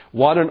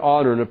 What an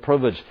honor and a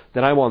privilege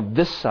that I'm on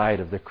this side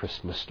of the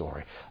Christmas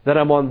story, that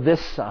I'm on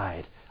this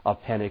side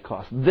of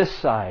Pentecost, this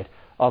side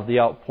of the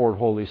outpoured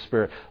Holy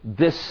Spirit,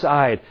 this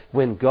side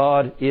when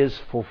God is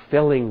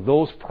fulfilling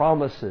those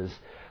promises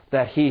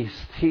that He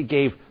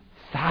gave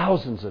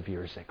thousands of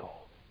years ago.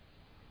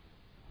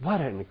 What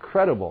an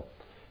incredible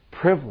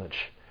privilege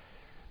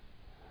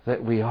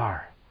that we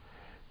are.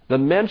 The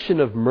mention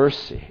of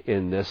mercy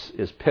in this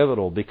is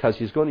pivotal because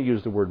He's going to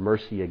use the word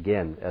mercy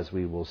again, as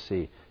we will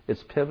see.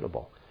 It's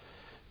pivotal.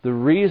 The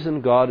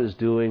reason God is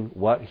doing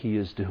what He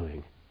is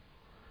doing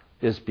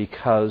is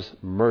because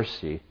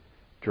mercy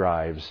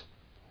drives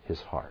His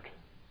heart.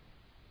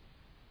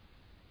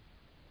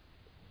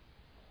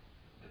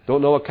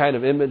 Don't know what kind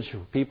of image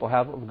people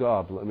have of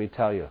God, but let me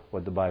tell you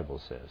what the Bible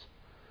says.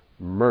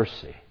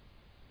 Mercy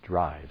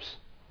drives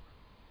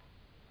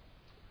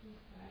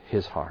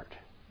His heart.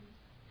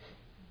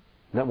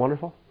 Isn't that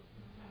wonderful?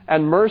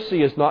 And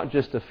mercy is not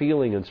just a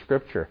feeling in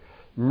Scripture.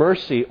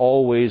 Mercy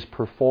always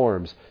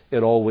performs.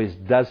 It always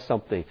does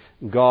something.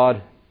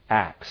 God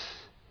acts.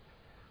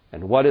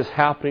 And what is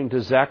happening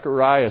to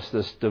Zacharias,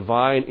 this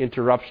divine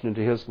interruption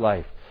into his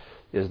life,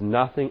 is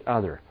nothing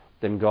other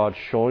than God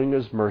showing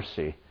His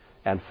mercy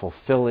and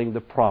fulfilling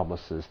the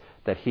promises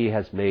that He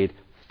has made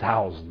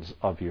thousands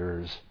of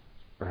years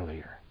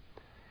earlier.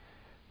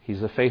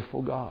 He's a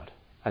faithful God,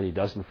 and He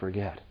doesn't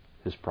forget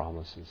His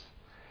promises.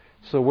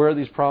 So where are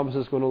these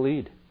promises going to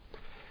lead?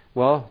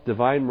 Well,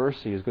 divine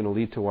mercy is going to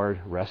lead to our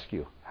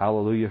rescue.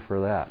 Hallelujah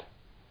for that.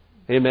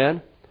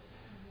 Amen?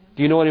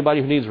 Do you know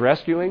anybody who needs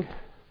rescuing?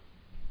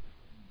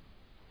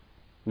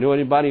 Know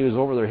anybody who's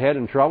over their head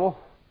in trouble?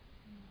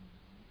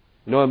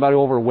 Know anybody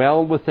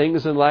overwhelmed with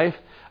things in life?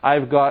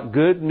 I've got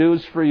good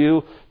news for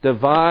you.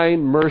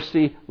 Divine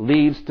mercy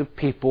leads to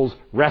people's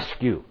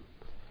rescue.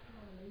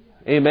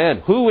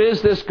 Amen. Who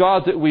is this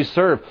God that we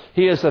serve?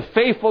 He is a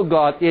faithful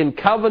God in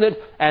covenant,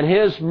 and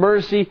His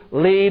mercy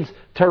leads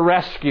to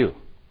rescue.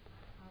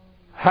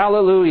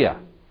 Hallelujah.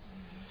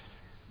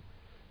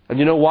 And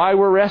you know why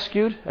we're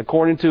rescued?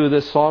 According to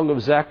this song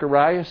of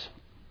Zacharias,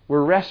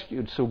 we're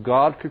rescued so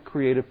God could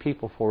create a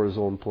people for His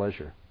own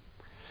pleasure.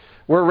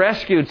 We're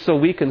rescued so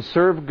we can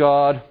serve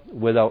God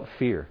without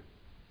fear.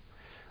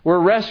 We're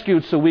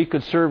rescued so we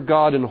could serve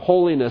God in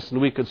holiness and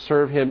we could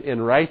serve Him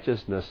in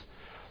righteousness.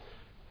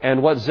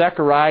 And what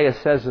Zechariah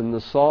says in the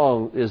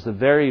song is the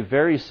very,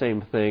 very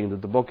same thing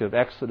that the book of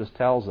Exodus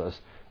tells us.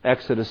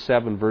 Exodus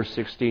 7, verse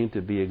 16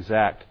 to be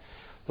exact.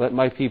 Let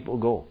my people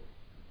go,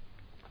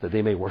 that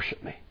they may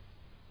worship me.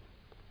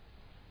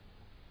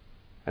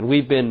 And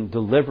we've been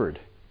delivered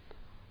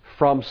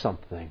from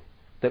something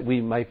that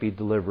we might be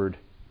delivered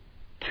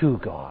to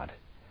God,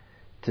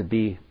 to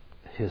be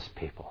His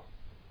people.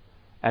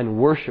 And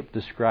worship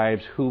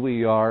describes who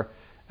we are,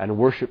 and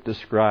worship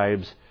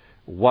describes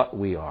what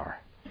we are.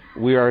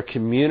 We are a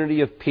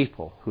community of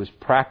people whose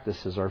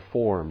practices are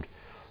formed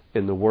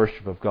in the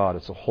worship of God.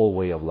 It's a whole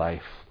way of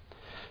life.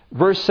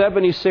 Verse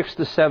 76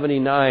 to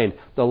 79,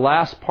 the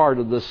last part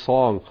of this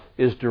song,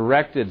 is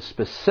directed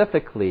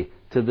specifically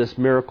to this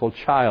miracle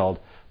child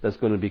that's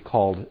going to be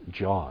called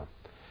John.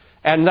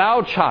 And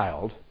thou,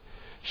 child,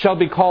 shall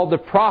be called the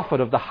prophet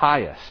of the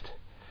highest,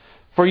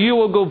 for you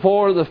will go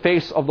before the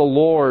face of the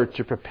Lord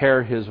to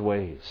prepare His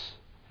ways,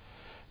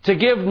 to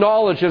give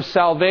knowledge of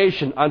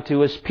salvation unto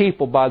His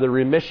people by the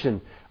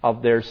remission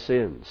of their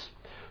sins.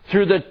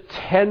 Through the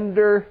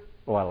tender...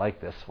 Oh, I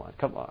like this one.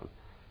 Come on.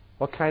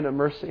 What kind of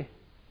mercy?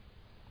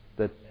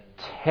 The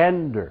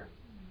tender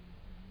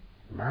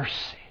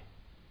mercy.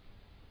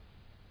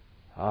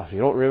 Oh, if you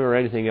don't remember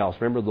anything else,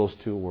 remember those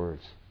two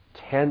words.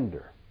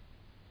 Tender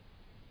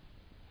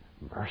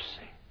mercy.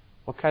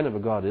 What kind of a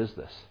God is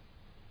this?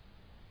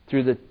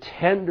 Through the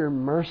tender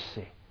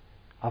mercy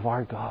of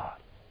our God,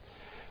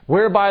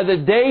 whereby the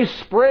day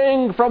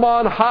spring from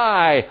on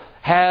high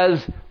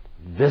has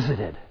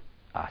visited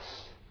us,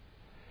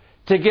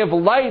 to give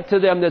light to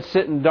them that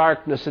sit in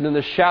darkness and in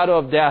the shadow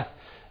of death,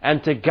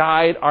 and to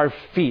guide our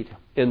feet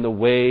in the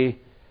way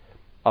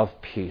of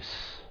peace.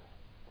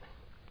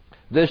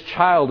 This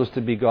child is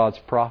to be God's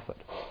prophet.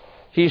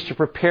 He's to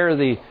prepare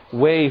the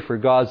way for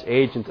God's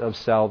agent of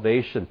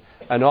salvation.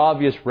 An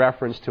obvious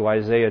reference to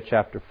Isaiah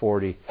chapter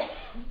 40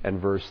 and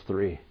verse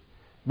 3.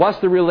 What's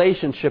the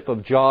relationship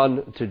of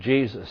John to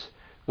Jesus?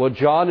 Well,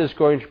 John is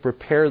going to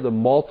prepare the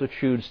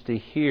multitudes to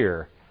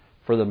hear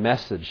for the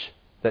message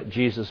that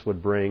Jesus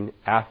would bring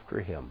after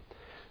him.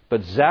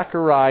 But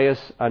Zacharias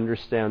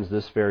understands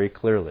this very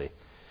clearly,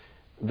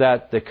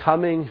 that the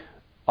coming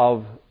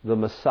of the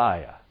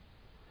Messiah,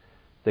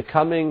 the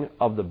coming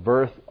of the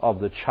birth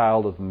of the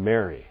child of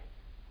Mary,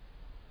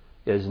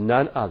 is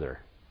none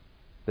other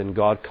than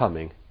God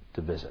coming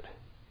to visit.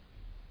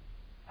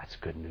 That's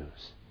good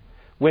news.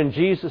 When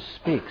Jesus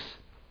speaks,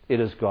 it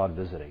is God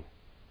visiting.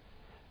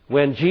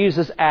 When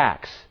Jesus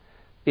acts,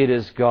 it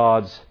is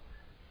God's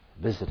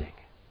visiting.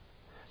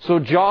 So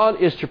John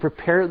is to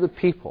prepare the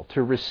people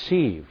to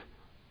receive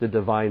the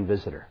divine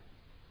visitor.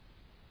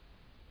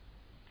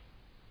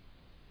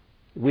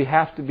 We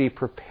have to be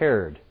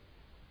prepared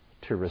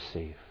to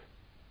receive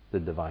the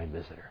divine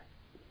visitor.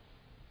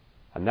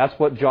 And that's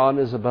what John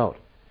is about.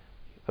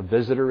 A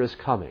visitor is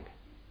coming.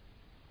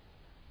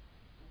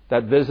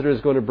 That visitor is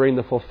going to bring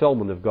the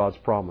fulfillment of God's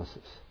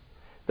promises.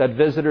 That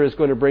visitor is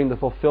going to bring the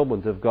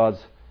fulfillment of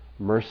God's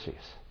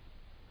mercies.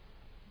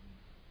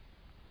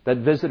 That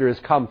visitor has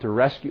come to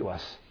rescue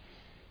us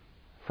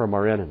from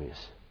our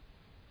enemies.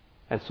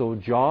 And so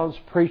John's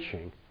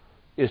preaching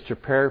is to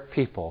prepare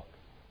people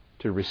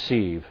to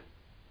receive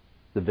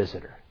the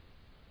visitor.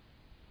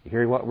 You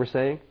hearing what we're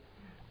saying?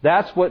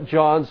 That's what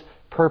John's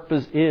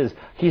purpose is.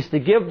 He's to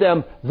give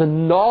them the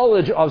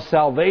knowledge of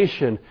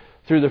salvation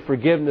through the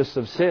forgiveness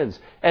of sins.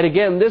 And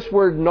again, this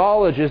word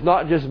knowledge is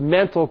not just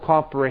mental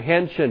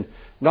comprehension,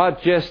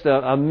 not just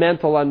a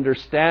mental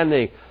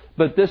understanding,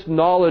 but this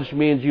knowledge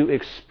means you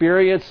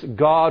experience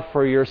God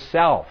for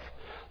yourself.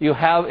 You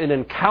have an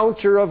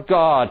encounter of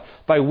God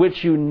by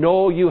which you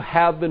know you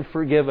have been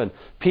forgiven.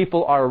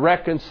 People are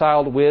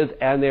reconciled with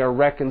and they are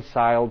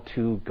reconciled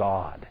to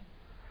God.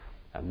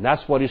 And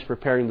that's what he's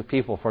preparing the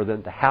people for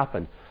them to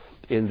happen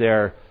in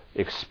their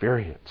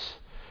experience.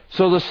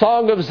 So the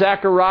Song of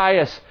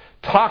Zacharias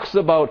talks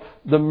about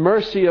the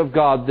mercy of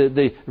God,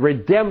 the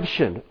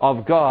redemption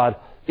of God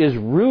is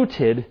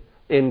rooted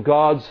in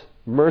God's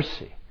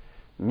mercy.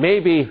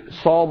 Maybe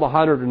Psalm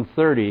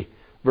 130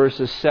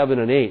 verses 7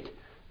 and 8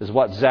 is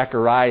what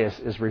Zacharias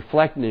is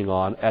reflecting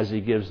on as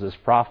he gives this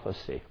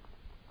prophecy.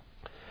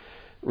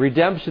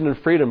 Redemption and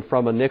freedom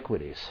from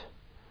iniquities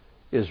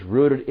is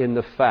rooted in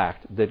the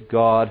fact that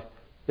God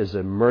is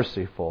a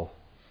merciful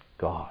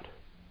God.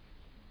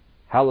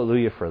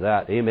 Hallelujah for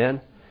that. Amen.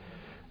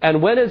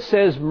 And when it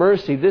says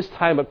mercy, this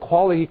time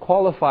he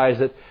qualifies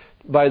it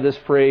by this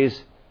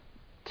phrase,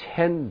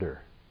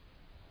 tender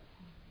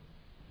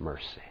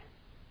mercy.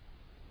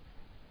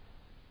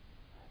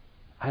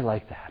 I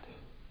like that.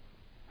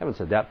 I haven't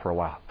said that for a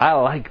while. I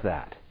like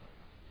that.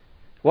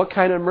 What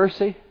kind of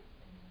mercy?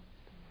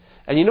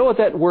 And you know what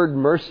that word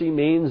mercy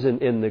means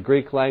in the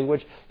Greek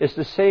language? It's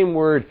the same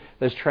word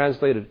that's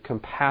translated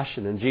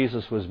compassion, and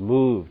Jesus was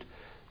moved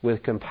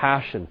with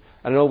compassion.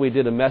 I know we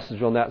did a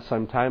message on that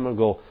some time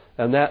ago,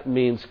 and that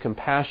means,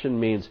 compassion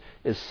means,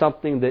 is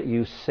something that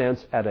you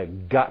sense at a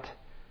gut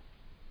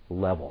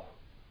level.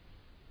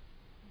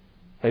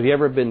 Have you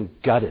ever been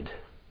gutted?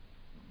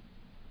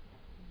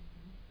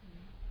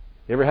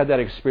 You ever had that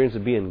experience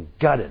of being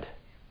gutted?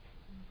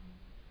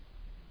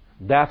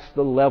 That's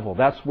the level.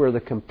 That's where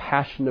the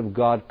compassion of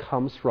God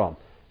comes from.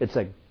 It's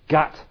a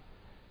gut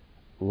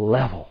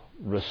level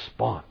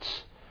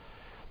response.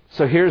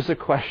 So here's the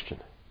question,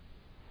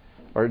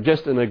 or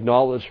just an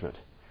acknowledgement.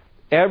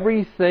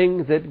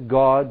 Everything that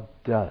God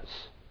does,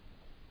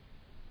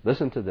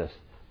 listen to this.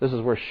 This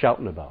is worth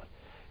shouting about.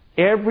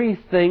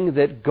 Everything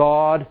that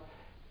God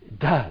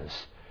does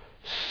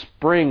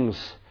springs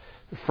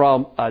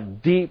from a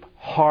deep,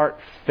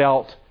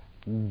 heartfelt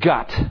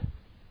gut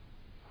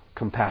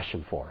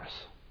compassion for us.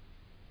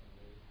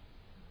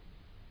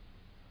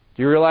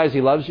 Do you realize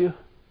He loves you?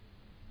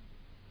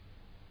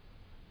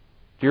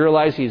 Do you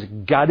realize He's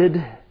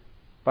gutted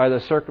by the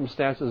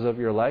circumstances of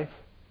your life?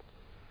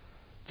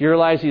 Do you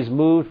realize He's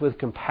moved with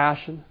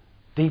compassion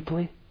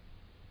deeply?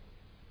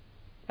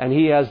 And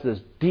He has this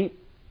deep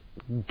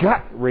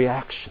gut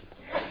reaction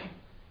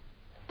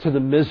to the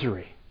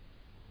misery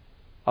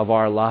of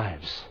our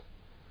lives.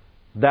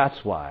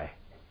 That's why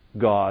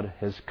God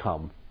has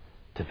come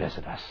to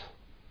visit us.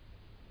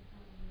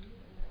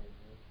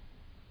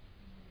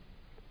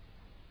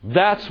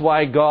 That's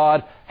why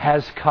God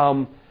has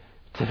come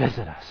to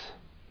visit us.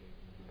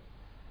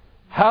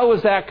 How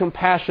is that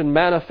compassion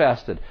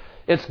manifested?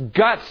 It's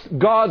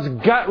God's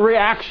gut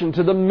reaction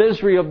to the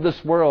misery of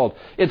this world.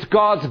 It's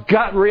God's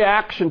gut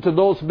reaction to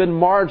those who have been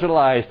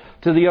marginalized,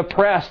 to the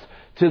oppressed,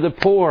 to the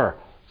poor.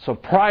 So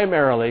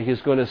primarily,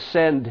 He's going to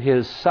send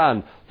His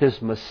Son,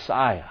 His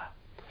Messiah.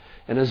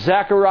 And as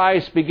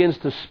Zacharias begins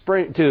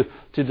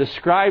to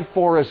describe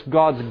for us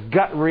God's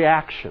gut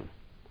reaction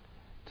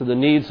to the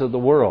needs of the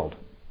world,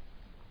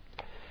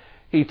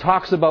 he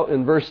talks about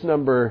in verse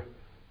number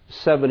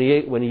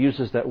 78, when he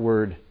uses that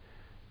word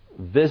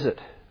visit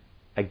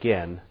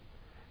again,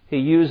 he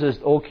uses,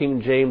 Old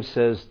King James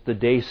says, the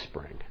day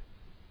spring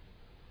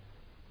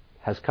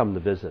has come to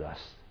visit us,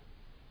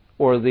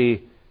 or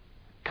the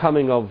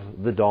coming of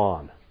the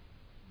dawn.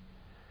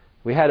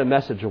 We had a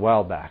message a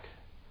while back.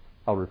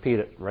 I'll repeat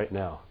it right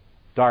now.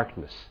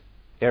 Darkness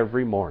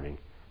every morning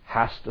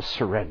has to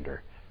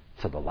surrender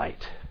to the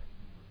light.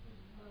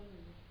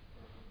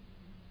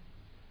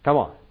 Come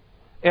on.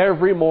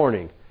 Every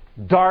morning,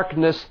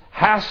 darkness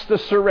has to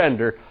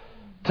surrender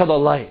to the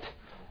light.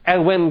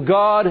 And when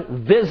God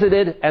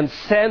visited and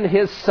sent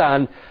His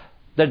Son,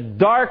 the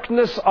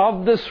darkness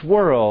of this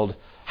world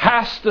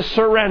has to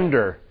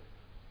surrender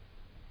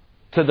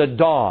to the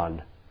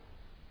dawn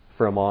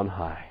from on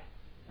high.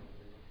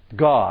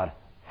 God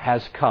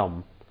has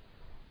come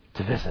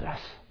to visit us.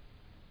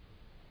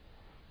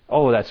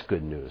 Oh, that's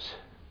good news.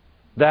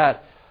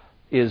 That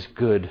is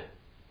good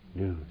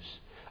news.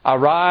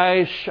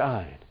 Arise,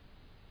 shine,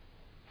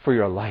 for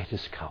your light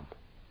is come,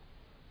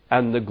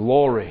 and the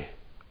glory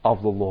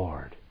of the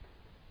Lord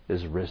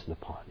is risen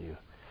upon you.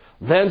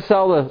 Then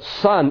shall the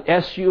Son,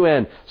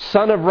 S-U-N,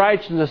 Son of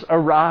Righteousness,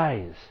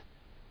 arise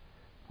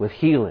with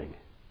healing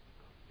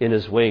in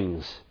His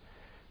wings,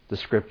 the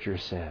Scripture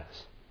says.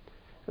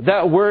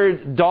 That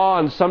word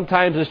dawn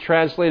sometimes is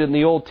translated in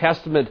the Old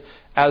Testament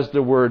as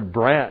the word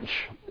branch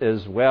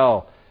as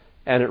well.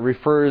 And it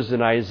refers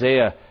in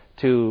Isaiah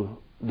to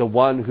the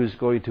one who's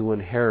going to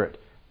inherit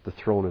the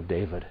throne of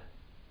David.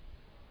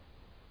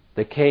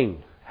 The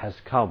King has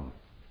come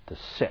to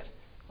sit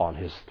on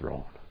His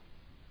throne.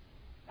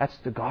 That's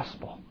the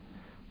gospel.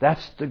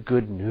 That's the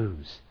good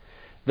news.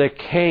 The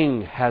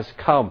King has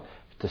come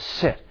to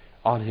sit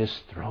on His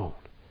throne.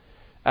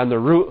 And the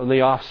root and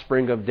the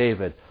offspring of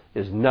David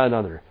is none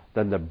other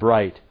than the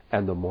bright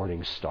and the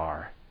morning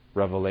star.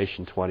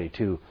 Revelation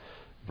 22,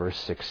 verse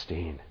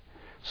 16.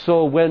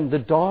 So when the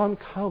dawn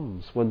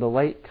comes, when the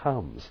light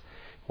comes,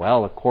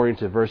 well, according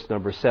to verse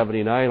number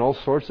 79, all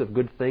sorts of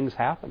good things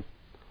happen.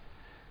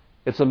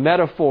 It's a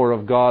metaphor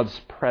of God's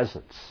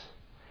presence.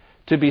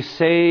 To be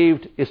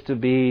saved is to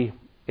be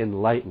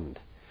enlightened.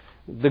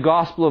 The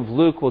Gospel of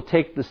Luke will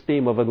take this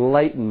theme of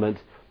enlightenment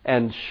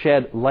and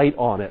shed light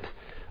on it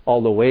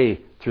all the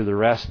way through the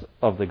rest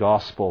of the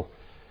Gospel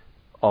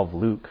of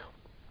Luke.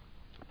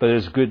 But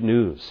there's good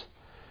news.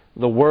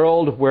 The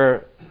world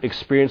where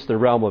experienced the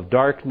realm of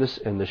darkness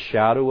and the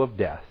shadow of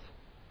death,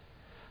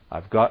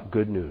 I've got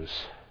good news.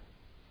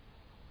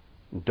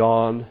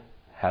 Dawn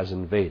has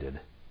invaded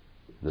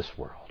this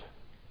world.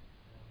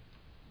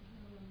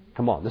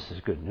 Come on, this is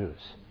good news.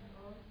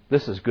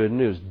 This is good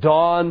news.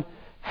 Dawn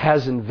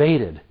has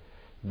invaded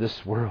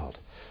this world.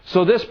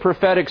 So this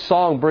prophetic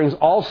song brings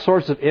all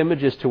sorts of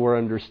images to our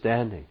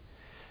understanding.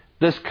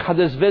 This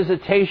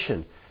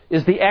visitation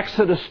is the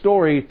Exodus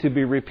story to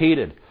be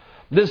repeated.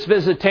 This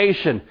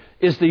visitation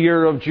is the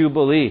year of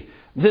Jubilee.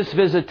 This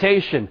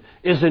visitation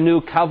is a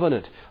new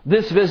covenant.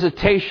 This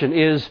visitation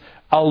is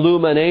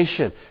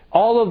illumination.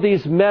 All of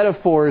these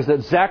metaphors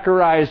that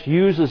Zacharias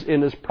uses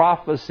in his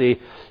prophecy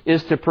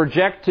is to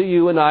project to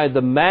you and I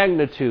the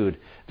magnitude,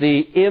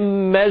 the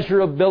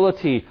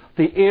immeasurability,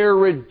 the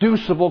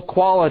irreducible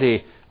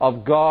quality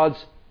of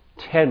God's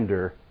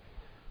tender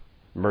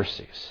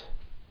mercies.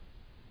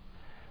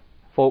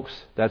 Folks,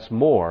 that's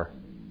more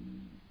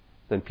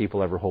than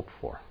people ever hoped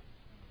for.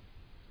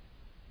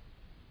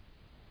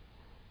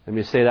 Let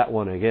me say that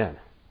one again.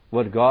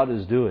 What God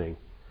is doing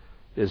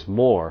is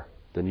more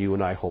than you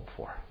and I hope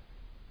for.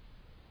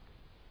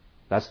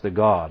 That's the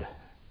God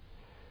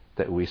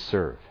that we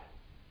serve.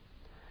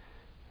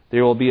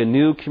 There will be a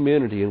new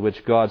community in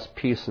which God's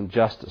peace and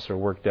justice are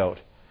worked out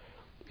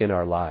in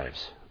our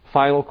lives.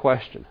 Final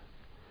question.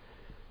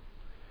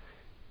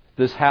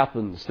 This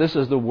happens. This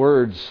is the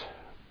words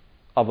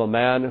of a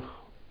man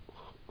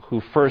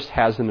who first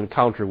has an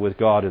encounter with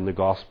God in the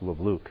Gospel of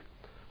Luke.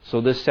 So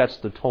this sets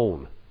the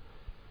tone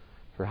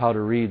for how to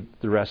read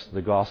the rest of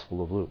the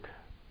Gospel of Luke.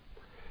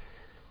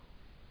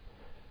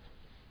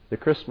 The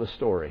Christmas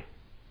story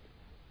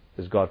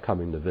is God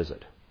coming to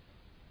visit.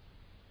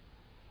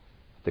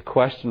 The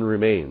question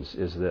remains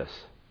is this: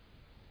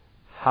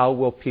 how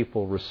will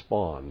people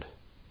respond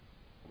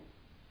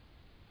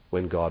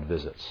when God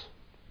visits?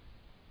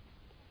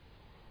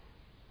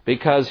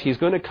 Because He's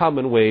going to come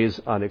in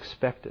ways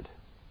unexpected,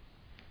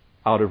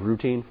 out of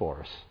routine for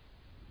us,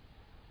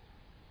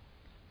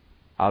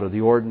 out of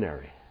the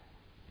ordinary,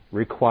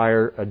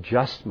 require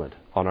adjustment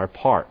on our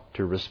part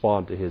to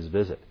respond to His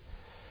visit.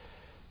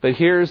 But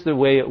here's the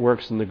way it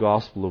works in the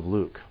Gospel of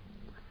Luke.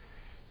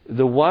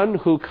 The one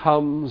who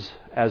comes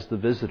as the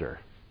visitor,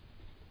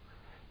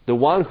 the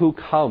one who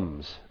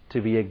comes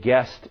to be a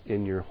guest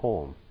in your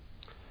home,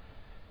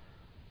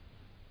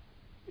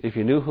 if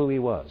you knew who he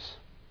was,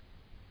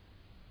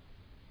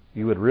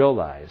 you would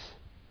realize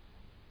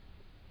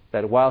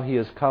that while he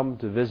has come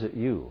to visit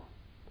you,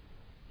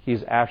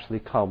 he's actually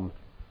come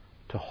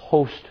to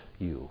host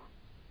you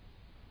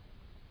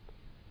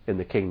in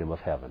the kingdom of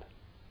heaven.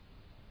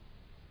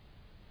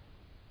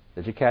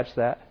 Did you catch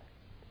that?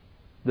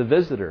 The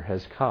visitor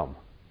has come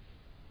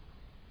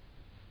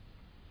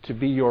to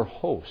be your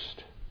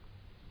host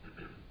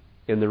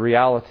in the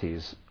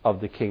realities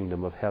of the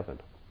kingdom of heaven.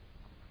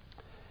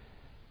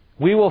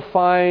 We will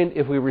find,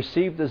 if we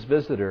receive this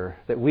visitor,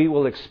 that we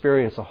will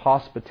experience a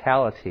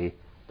hospitality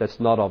that's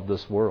not of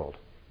this world.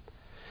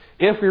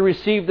 If we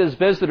receive this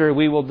visitor,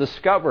 we will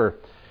discover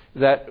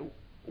that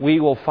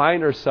we will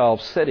find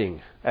ourselves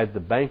sitting at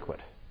the banquet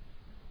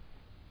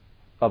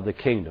of the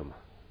kingdom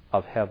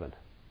of heaven.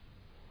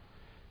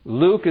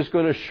 Luke is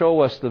going to show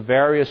us the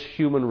various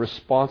human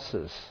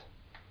responses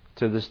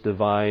to this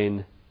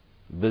divine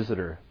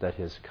visitor that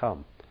has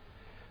come.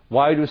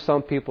 Why do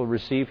some people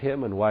receive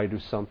him and why do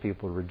some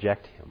people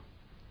reject him?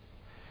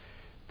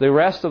 The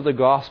rest of the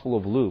Gospel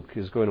of Luke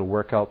is going to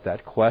work out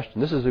that question.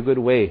 This is a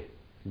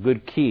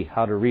good key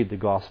how to read the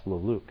Gospel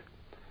of Luke.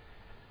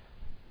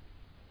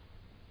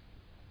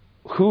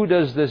 Who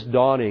does this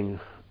dawning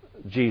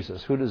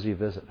Jesus, who does he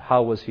visit?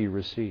 How was he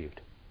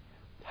received?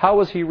 How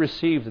was he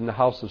received in the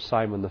house of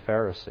Simon the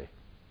Pharisee?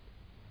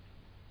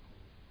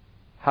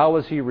 How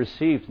was he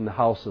received in the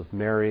house of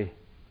Mary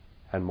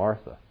and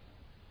Martha?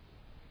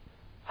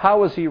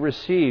 How was he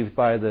received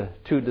by the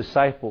two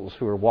disciples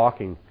who were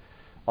walking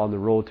on the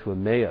road to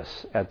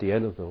Emmaus at the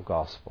end of the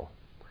Gospel?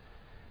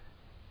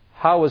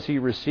 How was he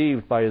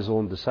received by his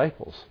own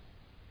disciples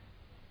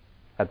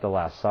at the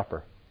Last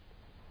Supper?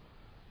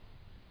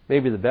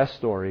 Maybe the best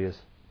story is,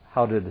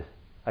 how did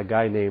a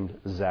guy named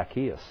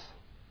Zacharias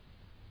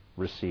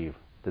receive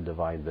the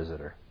divine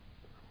visitor?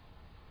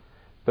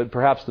 But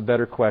perhaps the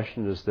better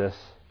question is this.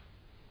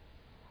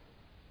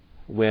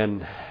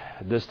 When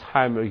this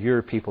time of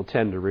year people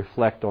tend to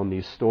reflect on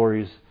these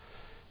stories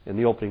in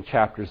the opening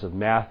chapters of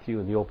Matthew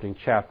and the opening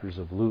chapters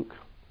of Luke,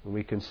 when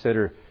we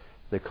consider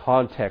the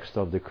context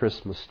of the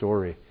Christmas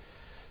story,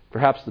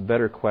 perhaps the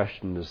better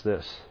question is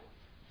this.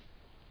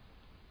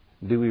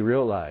 Do we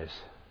realize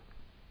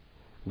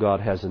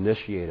God has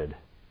initiated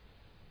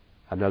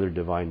another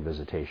divine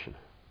visitation?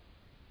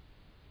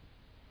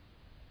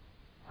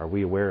 Are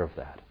we aware of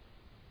that?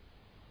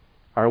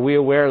 Are we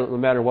aware that no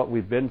matter what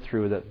we've been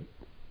through, that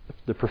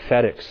the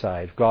prophetic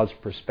side, God's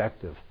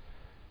perspective,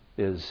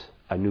 is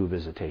a new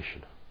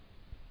visitation?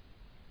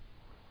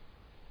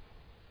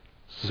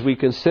 As we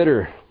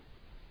consider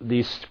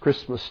these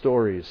Christmas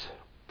stories,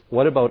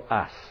 what about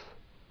us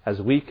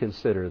as we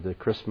consider the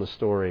Christmas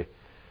story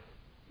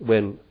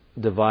when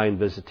divine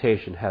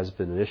visitation has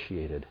been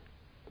initiated?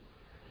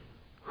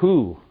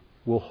 Who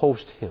will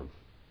host him?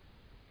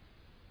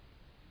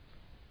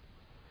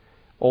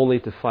 Only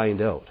to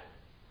find out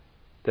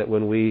that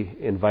when we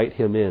invite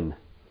him in,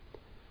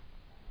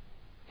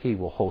 he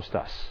will host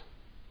us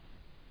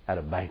at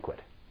a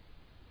banquet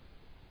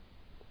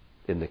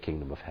in the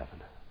kingdom of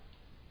heaven.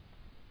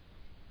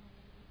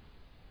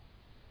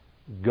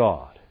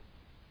 God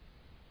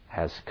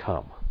has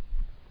come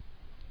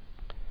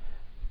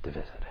to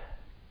visit.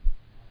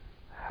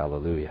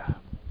 Hallelujah.